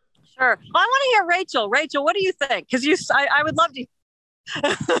 Sure. Well, I want to hear Rachel. Rachel, what do you think? Because I would love to.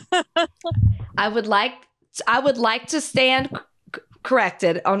 I would like to stand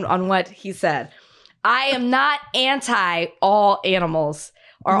corrected on what he said. I am not anti all animals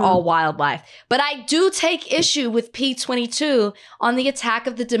or all wildlife, but I do take issue with P22 on the attack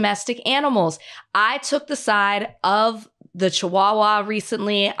of the domestic animals. I took the side of the Chihuahua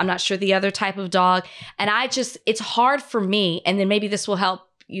recently. I'm not sure the other type of dog. And it's hard for me, and then maybe this will help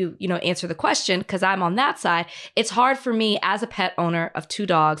you answer the question, because I'm on that side. It's hard for me as a pet owner of 2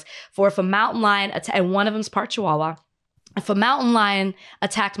 dogs for if a mountain lion, and one of them's part Chihuahua, if a mountain lion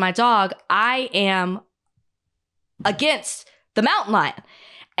attacked my dog, I am against the mountain lion.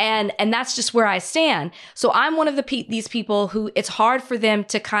 And that's just where I stand. So I'm one of these people who it's hard for them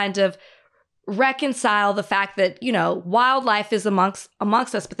to kind of reconcile the fact that, wildlife is amongst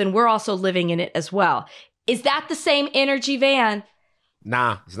us, but then we're also living in it as well. Is that the same energy, Van?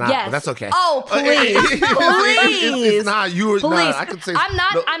 Nah, it's not. Yes. But that's okay. Oh, please, please. It's not. Please. Nah, I can say. I'm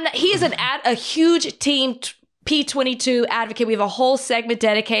not. He is a huge team P22 advocate. We have a whole segment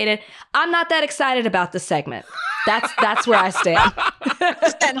dedicated. I'm not that excited about this segment. That's where I stand.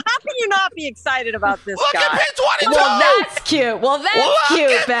 And how can you not be excited about this Look guy? at P22. Well, that's cute.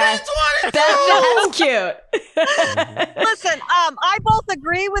 Cute, Beth. That's cute. Listen, I both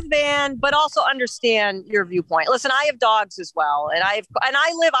agree with Van, but also understand your viewpoint. Listen, I have dogs as well, and I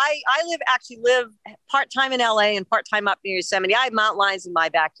live part-time in LA and part-time up near Yosemite. I have mountain lions in my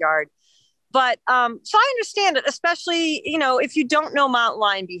backyard. But so I understand it, especially, if you don't know mountain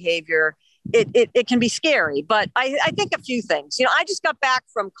lion behavior, it can be scary. But I think a few things. I just got back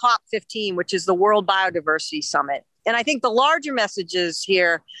from COP15, which is the World Biodiversity Summit. And I think the larger message is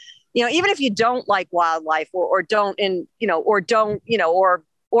here, even if you don't like wildlife or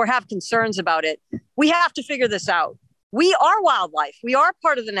have concerns about it, we have to figure this out. We are wildlife. We are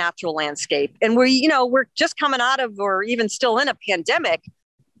part of the natural landscape. And we're just coming out of, or even still in, a pandemic.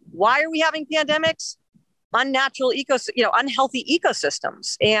 Why are we having pandemics? Unhealthy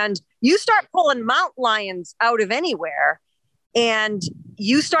ecosystems. And you start pulling mountain lions out of anywhere, and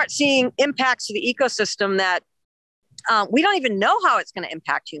you start seeing impacts to the ecosystem that we don't even know how it's going to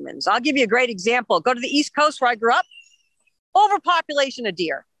impact humans. I'll give you a great example. Go to the East Coast where I grew up. Overpopulation of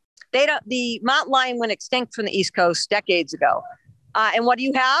deer. The mountain lion went extinct from the East Coast decades ago. And what do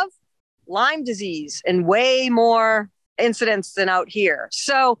you have? Lyme disease and way more incidents than out here.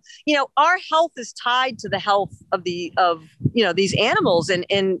 So, our health is tied to the health of these animals,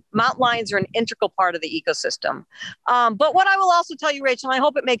 and mountain lions are an integral part of the ecosystem. But what I will also tell you, Rachel, and I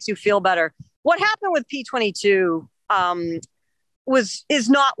hope it makes you feel better, what happened with P22 is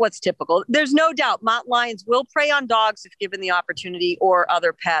not what's typical. There's no doubt mountain lions will prey on dogs if given the opportunity, or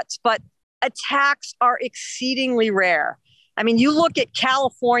other pets, but attacks are exceedingly rare. I mean, you look at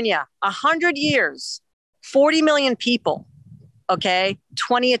California, 100 years, 40 million people, okay,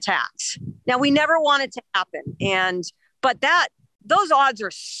 20 attacks. Now, we never want it to happen. But those odds are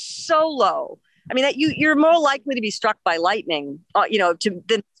so low. I mean, that you're more likely to be struck by lightning,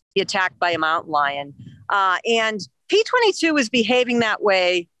 than be attacked by a mountain lion. And P22 is behaving that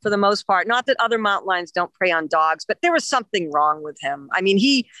way for the most part. Not that other mountain lions don't prey on dogs, but there was something wrong with him. I mean,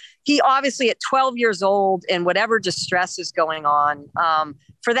 he obviously at 12 years old, and whatever distress is going on,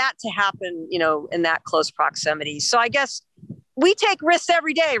 for that to happen, in that close proximity. So I guess we take risks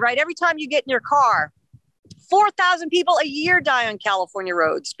every day, right? Every time you get in your car, 4,000 people a year die on California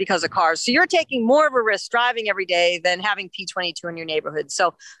roads because of cars. So you're taking more of a risk driving every day than having P22 in your neighborhood.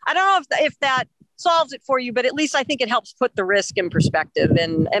 So I don't know if that solves it for you, but at least I think it helps put the risk in perspective.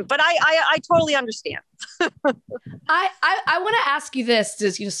 But I totally understand. I want to ask you this,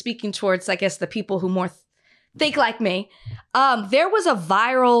 just speaking towards, I guess, the people who more think like me. There was a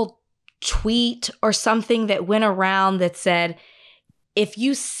viral tweet or something that went around that said, if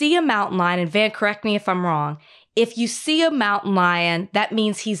you see a mountain lion, and Van, correct me if I'm wrong, if you see a mountain lion, that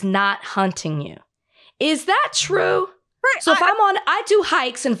means he's not hunting you. Is that true? Right. So if I do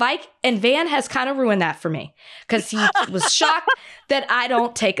hikes, and Van has kind of ruined that for me, because he was shocked that I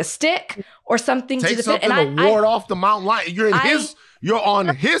don't take a stick or something to defend. Ward off the mountain lion. You're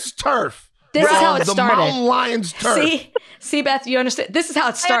on his turf. This is how it the started. Mountain lion's turf. See, Beth, you understand? This is how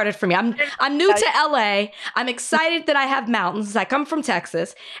it started for me. I'm new to LA. I'm excited that I have mountains. I come from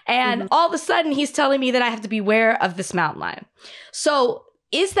Texas, and all of a sudden he's telling me that I have to beware of this mountain lion. So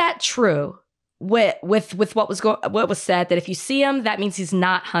is that true? With what was said, that if you see him, that means he's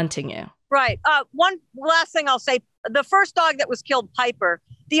not hunting you? Right. One last thing I'll say. The first dog that was killed, Piper,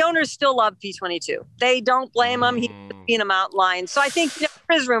 the owners still love P22. They don't blame him. He's being a mountain lion. So I think there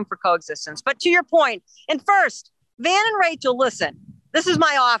is room for coexistence. But to your point, and first, Van and Rachel, listen, this is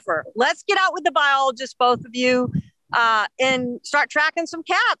my offer. Let's get out with the biologists, both of you, and start tracking some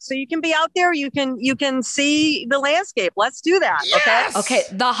cats so you can be out there. You can see the landscape. Let's do that. Yes! Okay.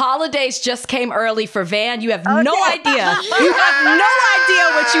 The holidays just came early for Van. You have no idea. You have no idea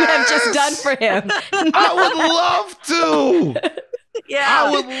what you have just done for him. I would love to. Yeah.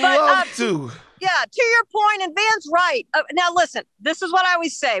 I would love to. Yeah, to your point, and Van's right. Now, listen, this is what I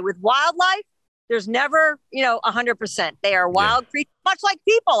always say. With wildlife, there's never, 100%. They are wild creatures, much like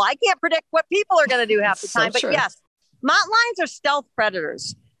people. I can't predict what people are going to do half the time. But yes, mountain lions are stealth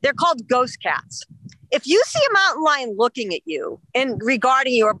predators. They're called ghost cats. If you see a mountain lion looking at you and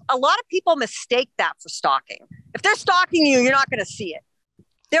regarding you, a lot of people mistake that for stalking. If they're stalking you, you're not going to see it.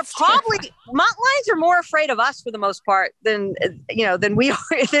 They're probably, mountain lions are more afraid of us for the most part than we are.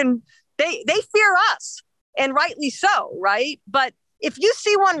 They fear us, and rightly so, right? But if you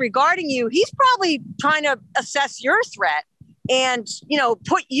see one regarding you, he's probably trying to assess your threat and,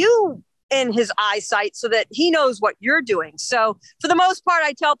 put you in his eyesight so that he knows what you're doing. So for the most part,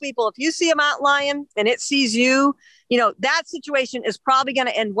 I tell people, if you see a mountain lion and it sees you, that situation is probably going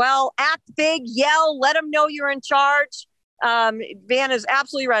to end well. Act big, yell, let them know you're in charge. Van is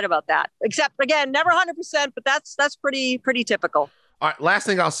absolutely right about that. Except, again, never 100%, but that's pretty typical. All right, last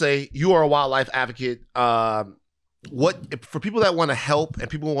thing I'll say, you are a wildlife advocate. For people that want to help and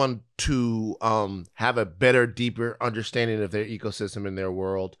people want to have a better, deeper understanding of their ecosystem in their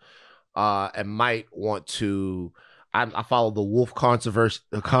world, and might want to, I follow the wolf conservation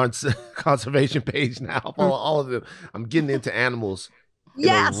page now. I follow all of them. I'm getting into animals in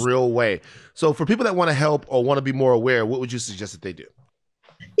a real way. So for people that want to help or want to be more aware, what would you suggest that they do?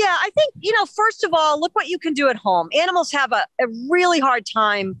 Yeah, I think, first of all, look what you can do at home. Animals have a really hard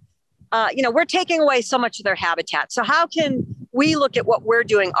time. We're taking away so much of their habitat. So how can we look at what we're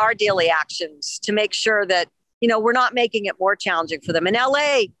doing, our daily actions, to make sure that, we're not making it more challenging for them? In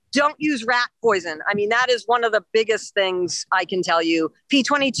LA, don't use rat poison. I mean, that is one of the biggest things I can tell you.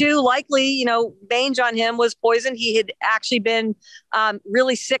 P22, likely, mange on him was poison. He had actually been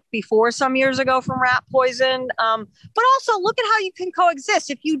really sick before some years ago from rat poison. But also look at how you can coexist.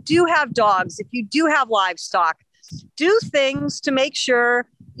 If you do have dogs, if you do have livestock, do things to make sure,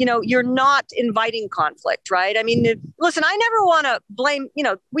 you're not inviting conflict, right? I mean, listen, I never want to blame,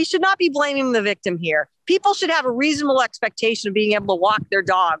 we should not be blaming the victim here. People should have a reasonable expectation of being able to walk their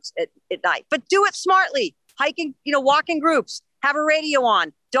dogs at night, but do it smartly. Hiking, walk in groups, have a radio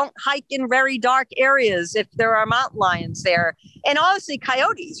on. Don't hike in very dark areas if there are mountain lions there. And obviously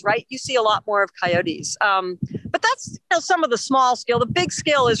coyotes, right? You see a lot more of coyotes. But that's some of the small scale. The big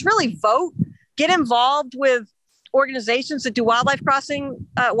scale is really vote, get involved with organizations that do wildlife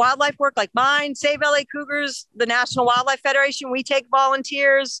work like mine, Save LA Cougars, the National Wildlife Federation. We take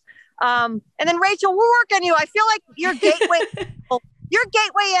volunteers. And then Rachel, we'll work on you. I feel like your gateway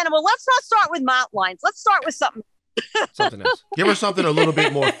animal. Let's not start with mountain lions. Let's start with something else. Give her something a little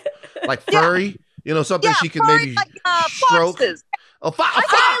bit more like furry, something she can maybe stroke. Foxes. A fox.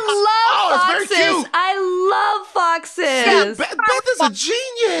 I love foxes. It's very cute. I love foxes. Yeah, Beth is a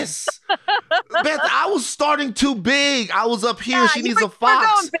genius. Beth, I was starting too big. I was up here. She needs a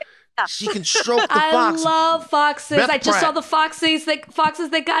fox. She can stroke the fox. I love foxes. Beth I just Pratt. saw the foxes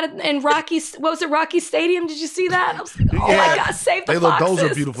that got it in Rocky. What was it, Rocky Stadium? Did you see that? I was like, oh my God, save the foxes.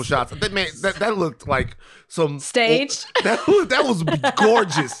 Those are beautiful shots. That looked like some staged. That was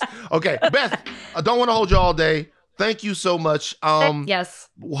gorgeous. Okay, Beth, I don't want to hold you all day. Thank you so much. Yes.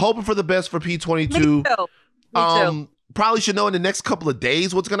 Hoping for the best for P22. Me too. Probably should know in the next couple of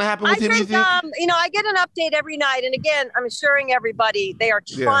days what's going to happen with him. You think? I get an update every night, and again, I'm assuring everybody they are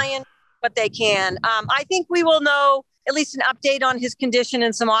trying what they can. I think we will know at least an update on his condition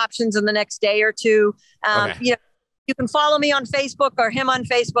and some options in the next day or two. You can follow me on Facebook or him on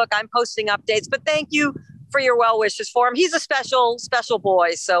Facebook. I'm posting updates. But thank you for your well wishes for him. He's a special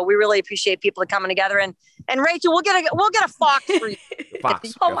boy, so we really appreciate people coming together. And Rachel, we'll get a fox for you.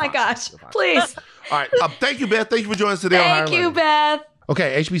 Fox. Oh my gosh! Please. All right. Thank you, Beth. Thank you for joining us today. Thank you, Beth.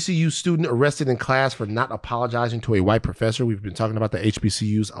 Okay, HBCU student arrested in class for not apologizing to a white professor. We've been talking about the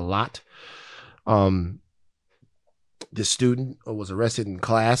HBCUs a lot. This student was arrested in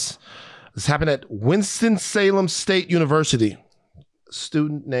class. This happened at Winston-Salem State University. A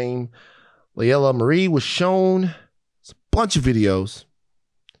student named Layla Marie was shown a bunch of videos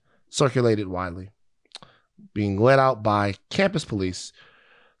circulated widely, being led out by campus police,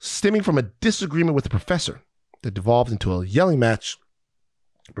 stemming from a disagreement with the professor that devolved into a yelling match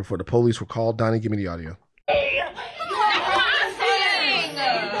Before the police were called. Donnie, give me the audio.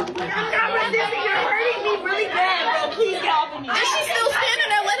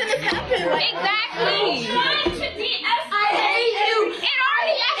 Exactly. I hate you. It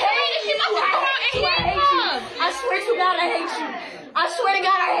already escalated. She must have come out and hit him. I swear to God, I hate you. I swear to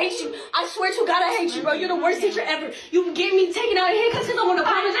God, I hate you. I swear to God, I hate you, bro. You're the worst teacher ever. You can get me taken out of here because I want to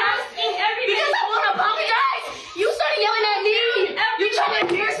apologize. Because I want to apologize. You started yelling at me. You're trying to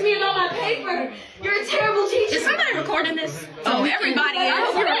embarrass me about my paper. You're a terrible teacher. Is somebody recording this? Oh, everybody is. I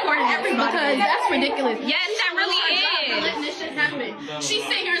hope you're recording everybody. Because that's ridiculous. Yes, that really is. Letting this shit happen. She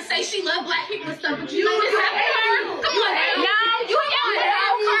sit here and say she love black people and stuff, but you let this happen to her? Come on, no, you yelled at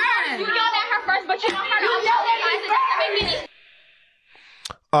her first. You yelled at her first, but you want her to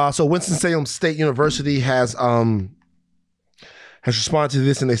apologize. So Winston-Salem State University has responded to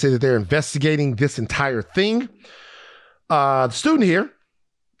this, and they say that they're investigating this entire thing. The student here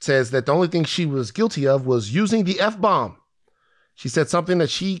says that the only thing she was guilty of was using the F-bomb. She said something that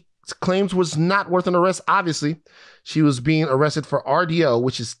she claims was not worth an arrest. Obviously, she was being arrested for RDO,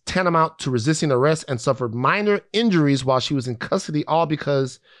 which is tantamount to resisting arrest, and suffered minor injuries while she was in custody, all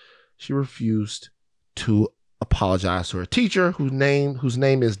because she refused to apologize to her teacher, whose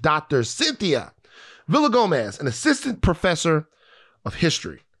name is Dr. Cynthia Villagomez, an assistant professor of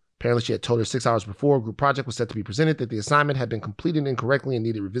history. Apparently, she had told her 6 hours before a group project was set to be presented that the assignment had been completed incorrectly and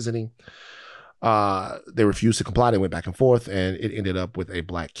needed revisiting. They refused to comply. They went back and forth, and it ended up with a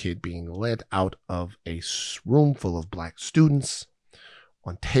black kid being led out of a room full of black students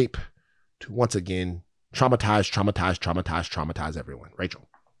on tape to once again traumatize everyone. Rachel.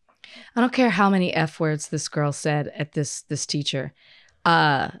 I don't care how many F words this girl said at this teacher.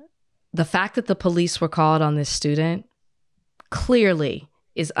 The fact that the police were called on this student clearly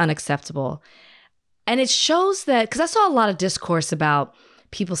is unacceptable. And it shows that, because I saw a lot of discourse about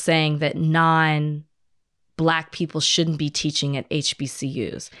people saying that non-black people shouldn't be teaching at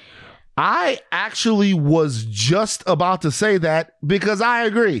HBCUs. I actually was just about to say that because I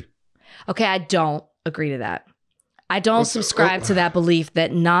agree. Okay, I don't agree to that. I don't subscribe to that belief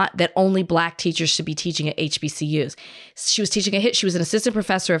that only black teachers should be teaching at HBCUs. She was an assistant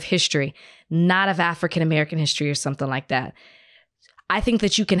professor of history, not of African American history or something like that. I think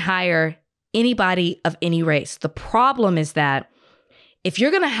that you can hire anybody of any race. The problem is that if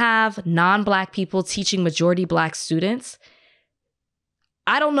you're going to have non-black people teaching majority black students,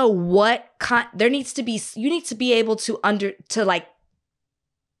 I don't know you need to be able to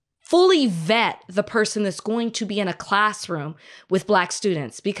fully vet the person that's going to be in a classroom with black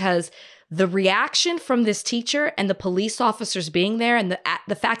students, because the reaction from this teacher and the police officers being there and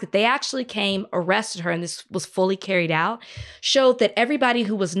the fact that they actually came, arrested her, and this was fully carried out, showed that everybody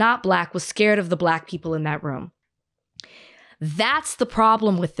who was not black was scared of the black people in that room. That's the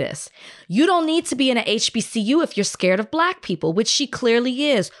problem with this. You don't need to be in an HBCU if you're scared of black people, which she clearly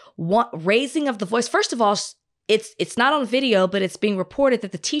is. Raising of the voice. First of all, it's not on video, but it's being reported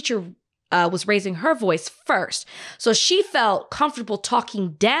that the teacher was raising her voice first. So she felt comfortable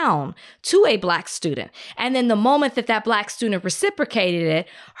talking down to a black student. And then the moment that black student reciprocated it,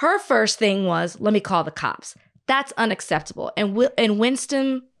 her first thing was, let me call the cops. That's unacceptable. And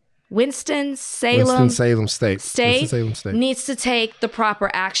Winston-Salem State needs to take the proper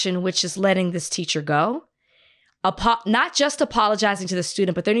action, which is letting this teacher go. Not just apologizing to the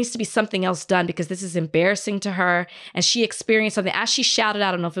student, but there needs to be something else done, because this is embarrassing to her. And she experienced something. As she shouted out,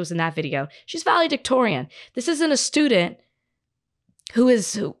 I don't know if it was in that video, she's valedictorian. This isn't a student who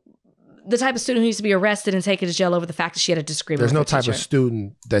is the type of student who needs to be arrested and taken to jail over the fact that she had a disagreement. There's no with her type teacher. of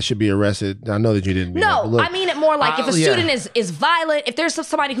student that should be arrested. I know that you didn't mean that. No, I mean it more like if a student is violent, if there's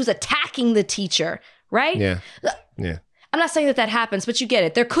somebody who's attacking the teacher, right? Yeah. I'm not saying that happens, but you get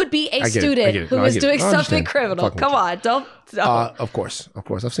it. There could be a student who is doing something criminal. Come on, don't. Of course,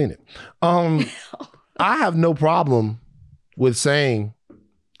 I've seen it. I have no problem with saying,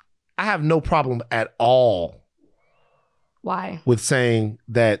 I have no problem at all. Why? With saying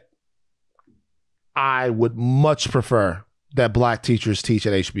that I would much prefer that black teachers teach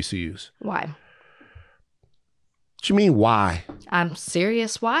at HBCUs. Why? What you mean, why? I'm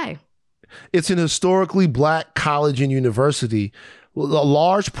serious. Why? It's an historically black college and university. A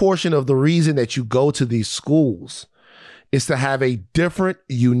large portion of the reason that you go to these schools is to have a different,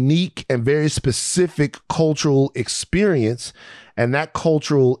 unique, and very specific cultural experience. And that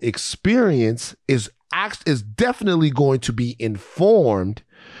cultural experience is definitely going to be informed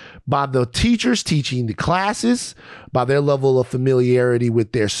by the teachers teaching the classes, by their level of familiarity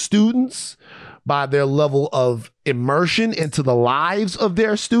with their students, by their level of immersion into the lives of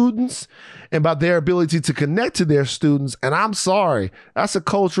their students and by their ability to connect to their students. And I'm sorry, that's a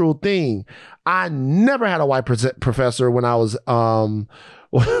cultural thing. I never had a white professor when I was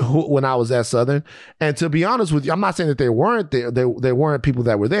when I was at Southern. And to be honest with you, I'm not saying that they weren't there. They weren't people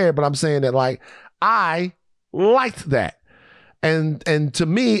that were there, but I'm saying that like I liked that. And to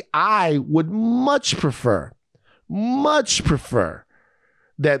me, I would much prefer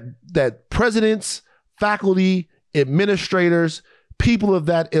that presidents, faculty, administrators, people of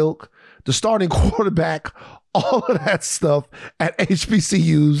that ilk, the starting quarterback, all of that stuff at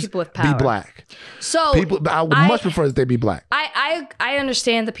HBCUs be black. So I would much prefer that they be black. I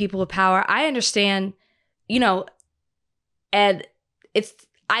understand the people with power. I understand, and I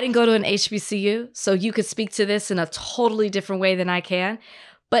didn't go to an HBCU, so you could speak to this in a totally different way than I can.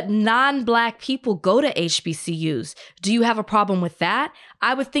 But non-black people go to HBCUs. Do you have a problem with that?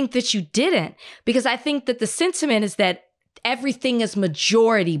 I would think that you didn't, because I think that the sentiment is that everything is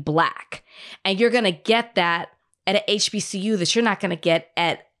majority black. And you're going to get that at an HBCU that you're not going to get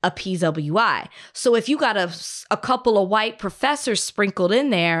at a PWI. So if you got a couple of white professors sprinkled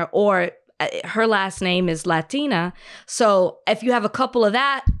in there, or her last name is Latina, so if you have a couple of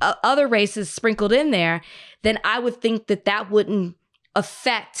that other races sprinkled in there, then I would think that wouldn't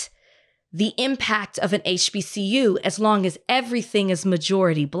affect the impact of an HBCU as long as everything is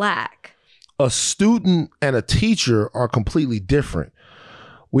majority black. A student and a teacher are completely different.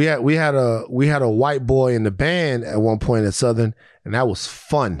 We had a white boy in the band at one point at Southern, and that was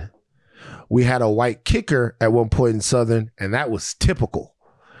fun. We had a white kicker at one point in Southern, and that was typical.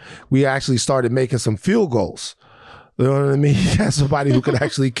 We actually started making some field goals. You know what I mean? You had somebody who could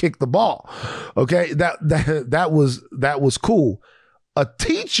actually kick the ball. Okay, that was cool. A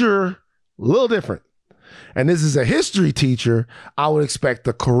teacher, a little different. And this is a history teacher. I would expect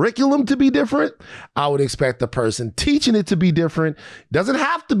the curriculum to be different. I would expect the person teaching it to be different. Doesn't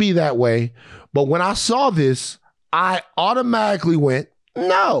have to be that way. But when I saw this, I automatically went,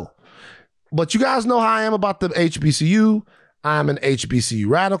 no. But you guys know how I am about the HBCU. I'm an HBCU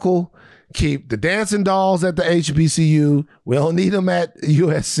radical. Keep the dancing dolls at the HBCU. We don't need them at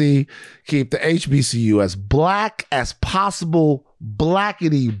USC. Keep the HBCU as black as possible.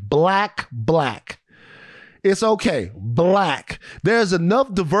 Blackity, black. It's okay. Black. There's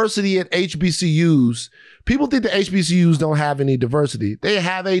enough diversity at HBCUs. People think the HBCUs don't have any diversity. They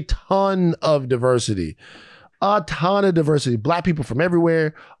have a ton of diversity. A ton of diversity. Black people from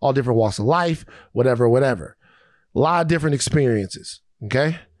everywhere, all different walks of life, whatever. A lot of different experiences.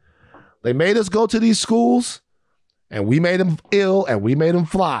 Okay? They made us go to these schools, and we made them ill, and we made them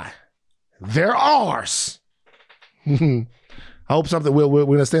fly. They're ours. I hope something, we're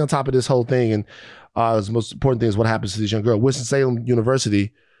going to stay on top of this whole thing, and the most important thing is what happens to this young girl. Winston-Salem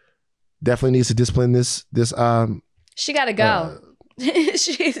University definitely needs to discipline this. She got to go.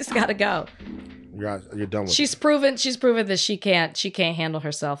 She's got to go. You're done with She's proven that she can't handle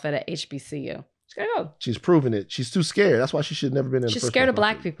herself at a HBCU. She's got to go. She's proven it. She's too scared. That's why she should have never been in. She's scared of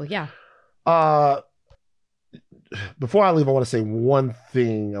black people. Yeah. Before I leave, I want to say one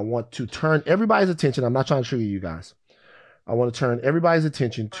thing. I want to turn everybody's attention. I'm not trying to trigger you guys. I want to turn everybody's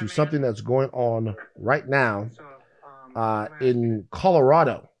attention to something that's going on right now in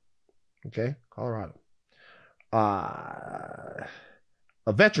Colorado. Okay, Colorado. A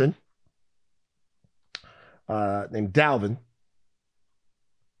veteran named Dalvin,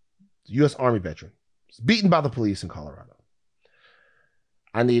 U.S. Army veteran, was beaten by the police in Colorado.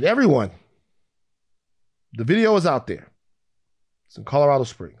 I need everyone. The video is out there. It's in Colorado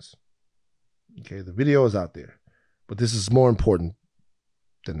Springs. Okay, the video is out there. But this is more important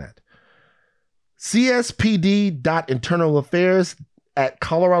than that.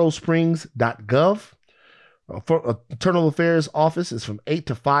 CSPD.internalaffairs@coloradosprings.gov. Internal Affairs office is from 8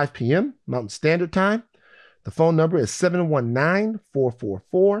 to 5 p.m. Mountain Standard Time. The phone number is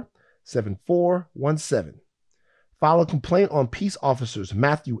 719-444-7417. File a complaint on peace officers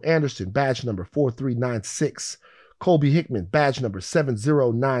Matthew Anderson, badge number 4396, Colby Hickman, badge number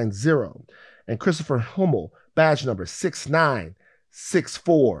 7090, and Christopher Hummel, badge number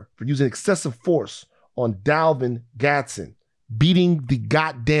 6964, for using excessive force on Dalvin Gadson, beating the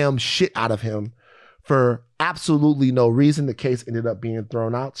goddamn shit out of him for absolutely no reason. The case ended up being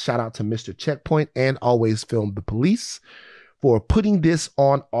thrown out. Shout out to Mr. Checkpoint and Always Film the Police for putting this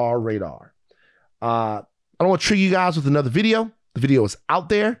on our radar. I don't want to trigger you guys with another video. The video is out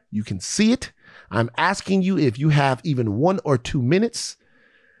there. You can see it. I'm asking you, if you have even 1 or 2 minutes,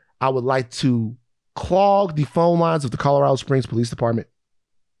 I would like to clog the phone lines of the Colorado Springs Police Department,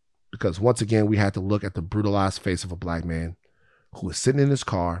 because once again, we had to look at the brutalized face of a black man who was sitting in his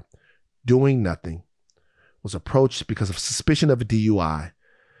car doing nothing, was approached because of suspicion of a DUI,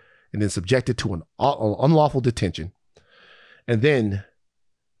 and then subjected to an unlawful detention, and then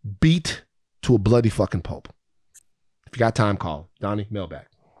beat to a bloody fucking pulp. If you got time, call. Donnie, Mailbag.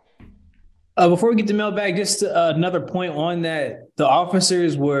 Before we get to Mailbag, just another point on that. The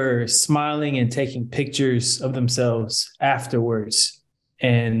officers were smiling and taking pictures of themselves afterwards.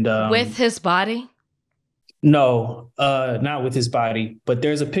 And with his body? No, not with his body. But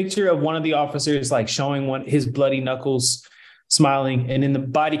there's a picture of one of the officers like showing his bloody knuckles smiling. And in the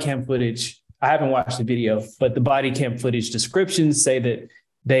body cam footage, I haven't watched the video, but the body cam footage descriptions say that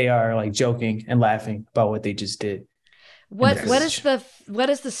they are like joking and laughing about what they just did. What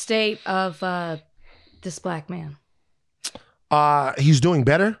is the state of this black man? He's doing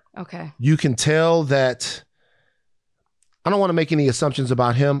better. Okay. You can tell that. I don't want to make any assumptions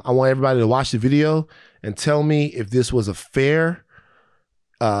about him. I want everybody to watch the video and tell me if this was a fair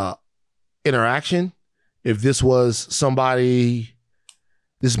interaction. If this was somebody,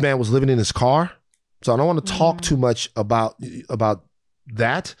 this man was living in his car. So I don't want to talk too much about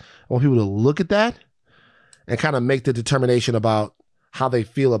that. I want people to look at that and kind of make the determination about how they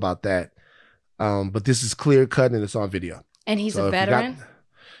feel about that. But this is clear cut and it's on video. And he's a veteran?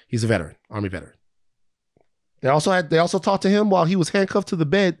 He's a veteran, Army veteran. They also talked to him while he was handcuffed to the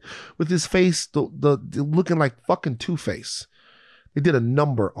bed with his face the looking like fucking Two-Face. They did a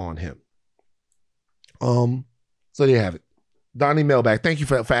number on him. So there you have it. Donnie, Mailbag. Thank you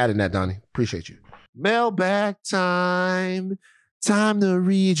for adding that, Donnie. Appreciate you. Mailbag time. Time to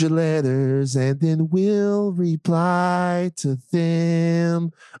read your letters and then we'll reply to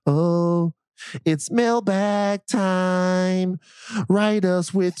them. Oh, it's mailbag time. Write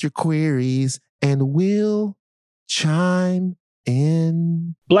us with your queries and we'll chime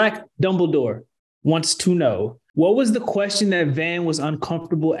in. Black Dumbledore wants to know, what was the question that Van was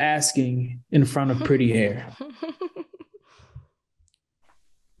uncomfortable asking in front of Pretty Hair?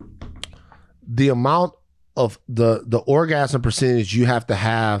 The amount of the orgasm percentage you have to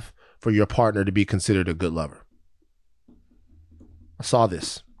have for your partner to be considered a good lover. I saw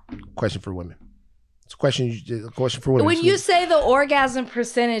this question for women. It's a question for women. When you say the orgasm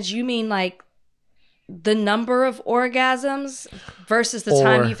percentage, you mean like the number of orgasms versus the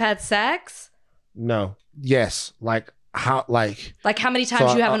time you've had sex? No. Yes. Like how many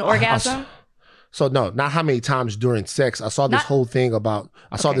times you have an orgasm? So no, not how many times during sex. I saw this whole thing about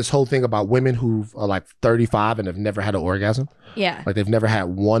women who are like 35 and have never had an orgasm. Yeah. Like they've never had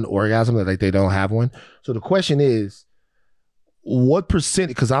one orgasm, like they don't have one. So the question is, what percent,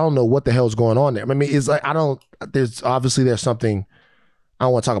 because I don't know what the hell's going on there. I mean, it's like, there's something, I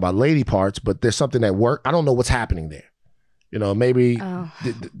don't want to talk about lady parts, but there's something at work. I don't know what's happening there. You know, maybe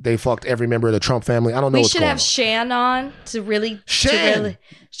they fucked every member of the Trump family. I don't know what's going on. We should have Shan on to really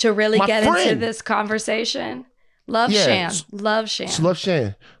get into this conversation. Love Shan. Love Shan. Love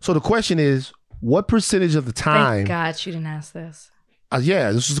Shan. So the question is, what percentage of the time... Thank God you didn't ask this.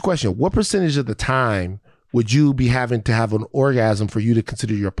 This is the question. What percentage of the time would you be having to have an orgasm for you to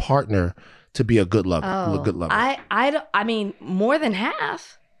consider your partner to be a good lover? I mean, more than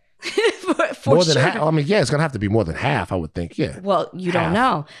half. for more than half. I mean, it's gonna have to be more than half, I would think. Yeah. Well, you don't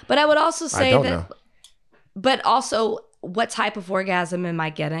know, but I would also say that. But also, what type of orgasm am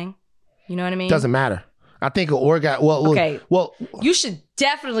I getting? You know what I mean? Doesn't matter. I think an orgasm. Well, you should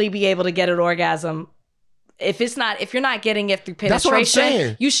definitely be able to get an orgasm. If you're not getting it through penetration, that's what I'm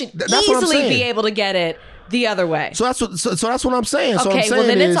saying. You should easily be able to get it the other way. So that's what I'm saying. Okay, well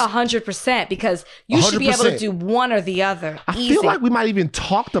then it's 100% because you should be able to do one or the other. I feel like we might even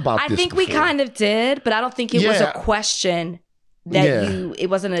talked about this. I think we kind of did, but I don't think it was a question that it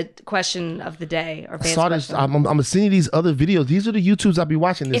wasn't a question of the day or I saw this. I'm seeing these other videos. These are the YouTubes I'll be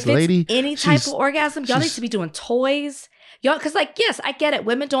watching. This lady, any type of orgasm, y'all need to be doing toys. Y'all, because yes, I get it.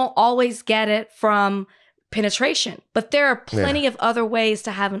 Women don't always get it from penetration, but there are plenty of other ways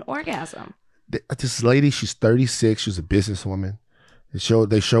to have an orgasm. This lady, she's 36. She's a businesswoman. They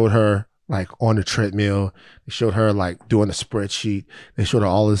showed her like on the treadmill. They showed her like doing a spreadsheet. They showed her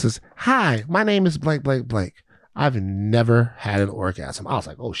all this. Says, "Hi, my name is blank, blank, blank. I've never had an orgasm." I was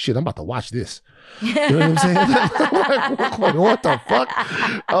like, "Oh shit, I'm about to watch this." You know what I'm saying? Like, what the fuck?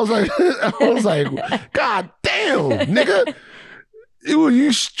 I was like, God damn, nigga,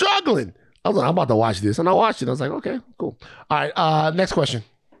 you struggling. I was like, I'm about to watch this, and I watched it. I was like, okay, cool. All right, next question.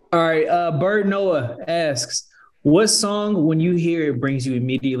 All right, Bird Noah asks, what song, when you hear it, brings you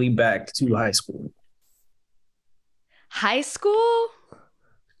immediately back to high school? High school?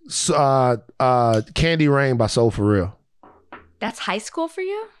 Candy Rain by Soul For Real. That's high school for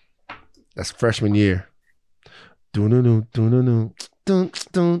you? That's freshman year. Do-do-do, do-do-do. This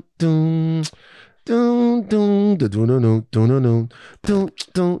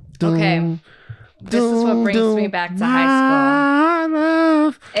is what brings me back to high school.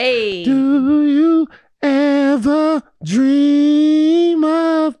 Love, hey. Do you ever dream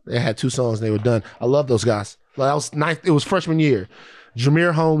of? They had 2 songs and they were done. I love those guys. Like, I was ninth, it was freshman year.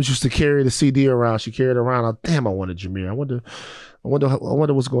 Jameer Holmes used to carry the CD around. She carried it around. Damn, I wanted Jameer. I wonder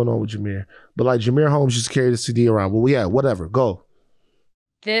what's going on with Jameer. But like Jameer Holmes used to carry the CD around. Well, yeah, whatever. Go.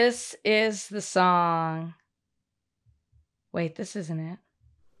 This is the song. Wait, this isn't it.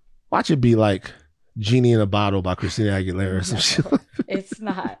 Watch it be like Genie in a Bottle by Christina Aguilera or some shit. It's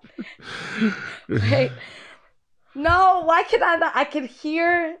not. Wait. No, why can I not? I can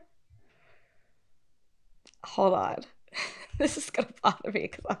hear. Hold on. This is going to bother me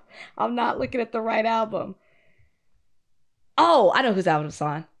because I'm not looking at the right album. Oh, I know whose album it's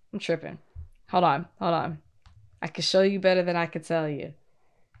on. I'm tripping. Hold on. I can show you better than I can tell you.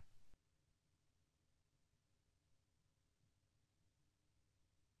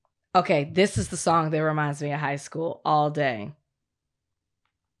 Okay, this is the song that reminds me of high school all day.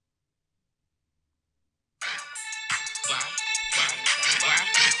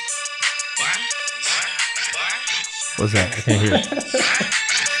 What's that? I can't hear it.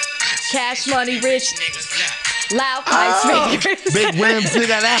 Cash Money Rich. Loud pipes, big rims,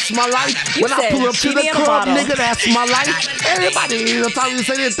 nigga, that's my life. When I pull up to the club, nigga, that's my life. Everybody, you know, probably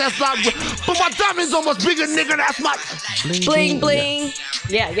say this, that's not. But my diamonds almost bigger, nigga, that's my. Bling, bling.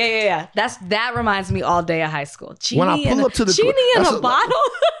 Yeah. That reminds me all day of high school. When I pull up to the Genie in a bottle.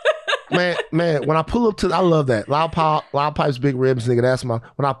 man, when I pull up to, I love that. Loud pipes, big ribs, nigga, that's my.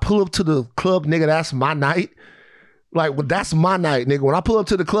 When I pull up to the club, nigga, that's my night. Like, that's my night, nigga. When I pull up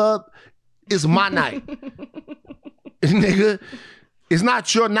to the club, it's my night. Nigga, it's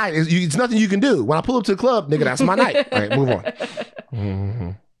not your night. It's nothing you can do. When I pull up to the club, nigga, that's my night. All right, move on.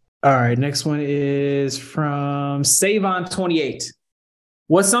 Mm-hmm. All right, next one is from Savon28.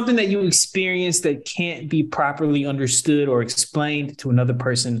 What's something that you experienced that can't be properly understood or explained to another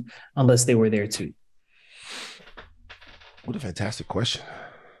person unless they were there too? What a fantastic question.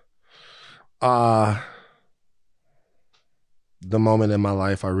 The moment in my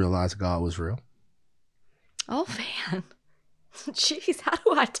life I realized God was real. Oh, man. Jeez, how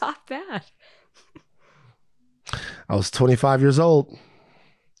do I top that? I was 25 years old.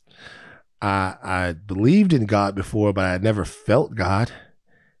 I believed in God before, but I had never felt God.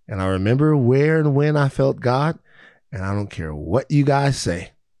 And I remember where and when I felt God. And I don't care what you guys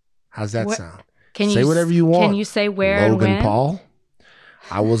say. How's that sound? Say whatever you want. Can you say where Logan and when? Paul.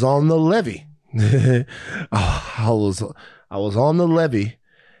 I was on the levee. I was on the levee.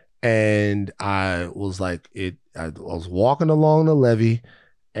 And I was like, I was walking along the levee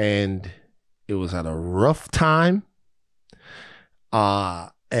and it was at a rough time.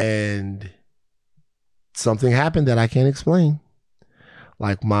 And something happened that I can't explain.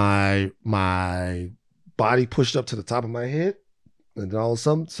 Like my body pushed up to the top of my head and then all of a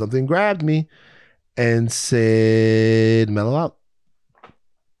sudden something grabbed me and said, mellow out.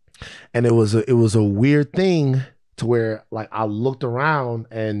 And it was a weird thing to where like I looked around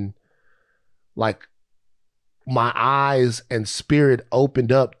and like my eyes and spirit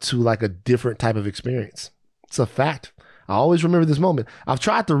opened up to like a different type of experience. It's a fact. I always remember this moment. I've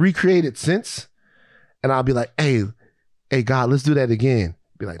tried to recreate it since, and I'll be like, hey God, let's do that again.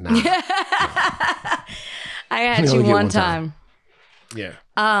 Be like, nah. I had you one time. Yeah.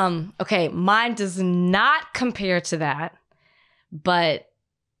 Okay, mine does not compare to that, but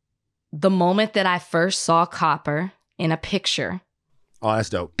the moment that I first saw Copper in a picture. Oh, that's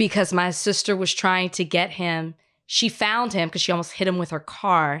dope. Because my sister was trying to get him. She found him because she almost hit him with her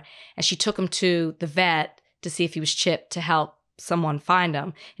car, and she took him to the vet to see if he was chipped to help someone find him,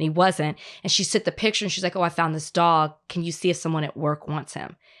 and he wasn't. And she sent the picture, and she's like, oh, I found this dog. Can you see if someone at work wants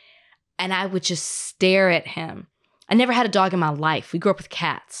him? And I would just stare at him. I never had a dog in my life. We grew up with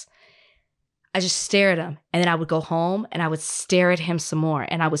cats. I just stare at him, and then I would go home, and I would stare at him some more,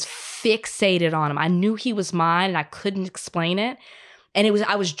 and I was fixated on him. I knew he was mine, and I couldn't explain it. And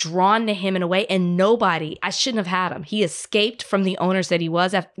I was drawn to him in a way, and I shouldn't have had him. He escaped from the owners that he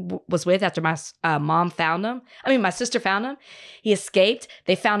was with after my my sister found him. He escaped.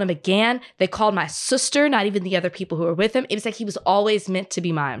 They found him again. They called my sister, not even the other people who were with him. It was like he was always meant to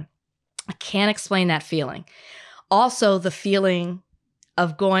be mine. I can't explain that feeling. Also, the feeling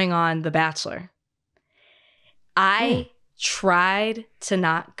of going on The Bachelor. I tried to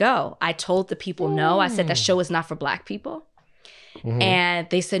not go. I told the people no. I said that show is not for Black people. Mm-hmm. And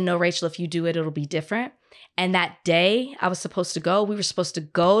they said, no, Rachel, if you do it, it'll be different. And that day I was supposed to go, we were supposed to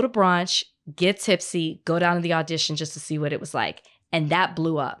go to brunch, get tipsy, go down to the audition just to see what it was like. And that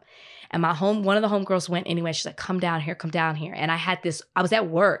blew up. And one of the homegirls went anyway. She's like, come down here. And I was at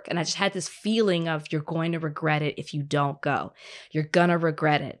work and I just had this feeling of, you're going to regret it if you don't go. You're gonna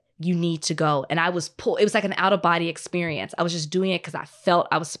regret it. You need to go. And I was pulled. It was like an out of body experience. I was just doing it because I felt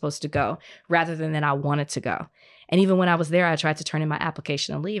I was supposed to go rather than that I wanted to go. And even when I was there, I tried to turn in my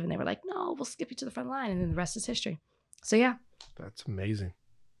application and leave. And they were like, no, we'll skip you to the front line. And then the rest is history. So yeah. That's amazing.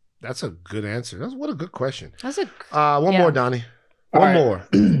 That's a good answer. What a good question. That's a one more, Donnie. One more.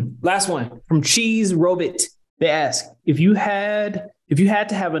 Last one from Cheese Robit. They ask, if you had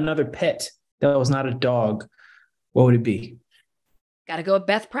to have another pet that was not a dog, what would it be? Got to go with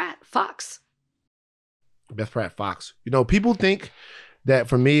Beth Pratt, Fox. Beth Pratt, Fox. You know, people think that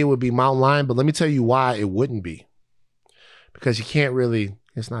for me it would be mountain lion, but let me tell you why it wouldn't be. Because you can't really,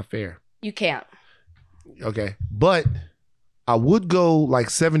 it's not fair. You can't. Okay. But I would go like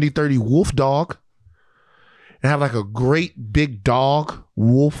 70-30 wolf dog and have like a great big dog,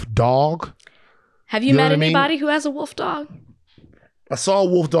 wolf dog. Have you met anybody who has a wolf dog? I saw a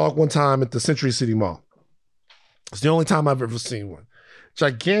wolf dog one time at the Century City Mall. It's the only time I've ever seen one.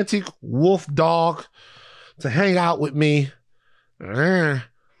 Gigantic wolf dog to hang out with me. You know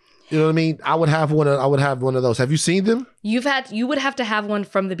what I mean? I would have one of those. Have you seen them? You would have to have one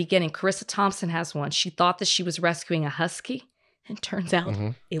from the beginning. Carissa Thompson has one. She thought that she was rescuing a husky, and turns out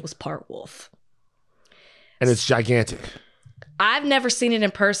it was part wolf. And it's gigantic. I've never seen it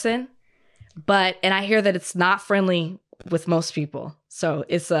in person, and I hear that it's not friendly with most people. So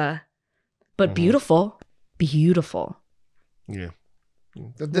it's but beautiful. Beautiful. Yeah.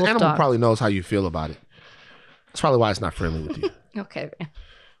 The animal probably knows how you feel about it. That's probably why it's not friendly with you. Okay.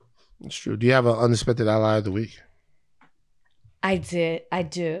 It's true. Do you have an unexpected ally of the week? I do.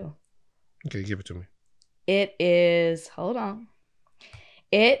 Okay, give it to me. It is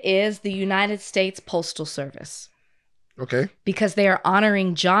the United States Postal Service. Okay. Because they are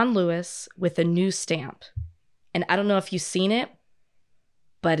honoring John Lewis with a new stamp. And I don't know if you've seen it,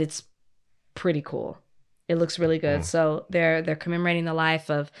 but it's pretty cool. It looks really good. So they're commemorating the life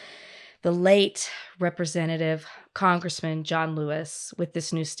of the late Representative Congressman John Lewis with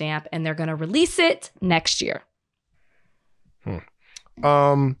this new stamp, and they're going to release it next year. There's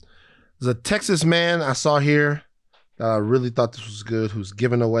a Texas man I saw here that I really thought this was good, who's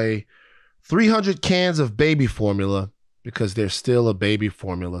giving away 300 cans of baby formula because there's still a baby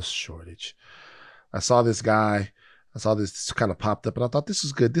formula shortage. I saw this kind of popped up, and I thought this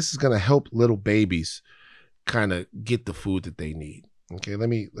is good. This is going to help little babies kind of get the food that they need. Okay, let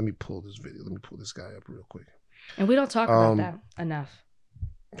me pull this video. Let me pull this guy up real quick. And we don't talk about that enough.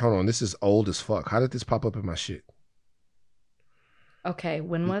 Hold on, this is old as fuck. How did this pop up in my shit? Okay,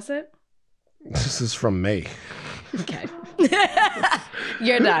 when was it? This is from May. Okay.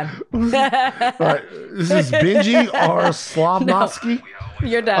 You're done. All right, this is Benji R. Slavnovsky. No,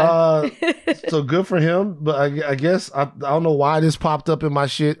 you're done. So good for him, but I guess I don't know why this popped up in my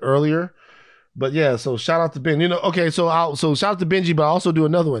shit earlier. But yeah, so shout out to Ben. You know, okay, so shout out to Benji, but I also do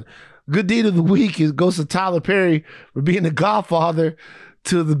another one. Good deed of the week goes to Tyler Perry for being the godfather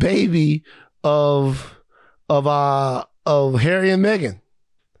to the baby of Harry and Meghan.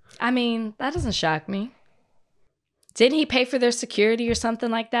 I mean, that doesn't shock me. Didn't he pay for their security or something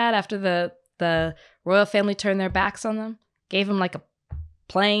like that after the royal family turned their backs on them? Gave him like a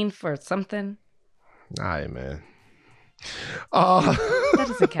plane for something? All right, man. That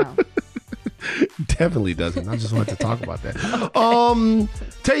doesn't count. Definitely doesn't. I just wanted to talk about that. Okay.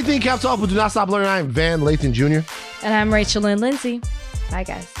 Tell you thing caps off, but do not stop learning. I am Van Lathan Jr. And I'm Rachel and Lindsay. Bye,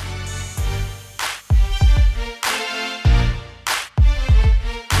 guys.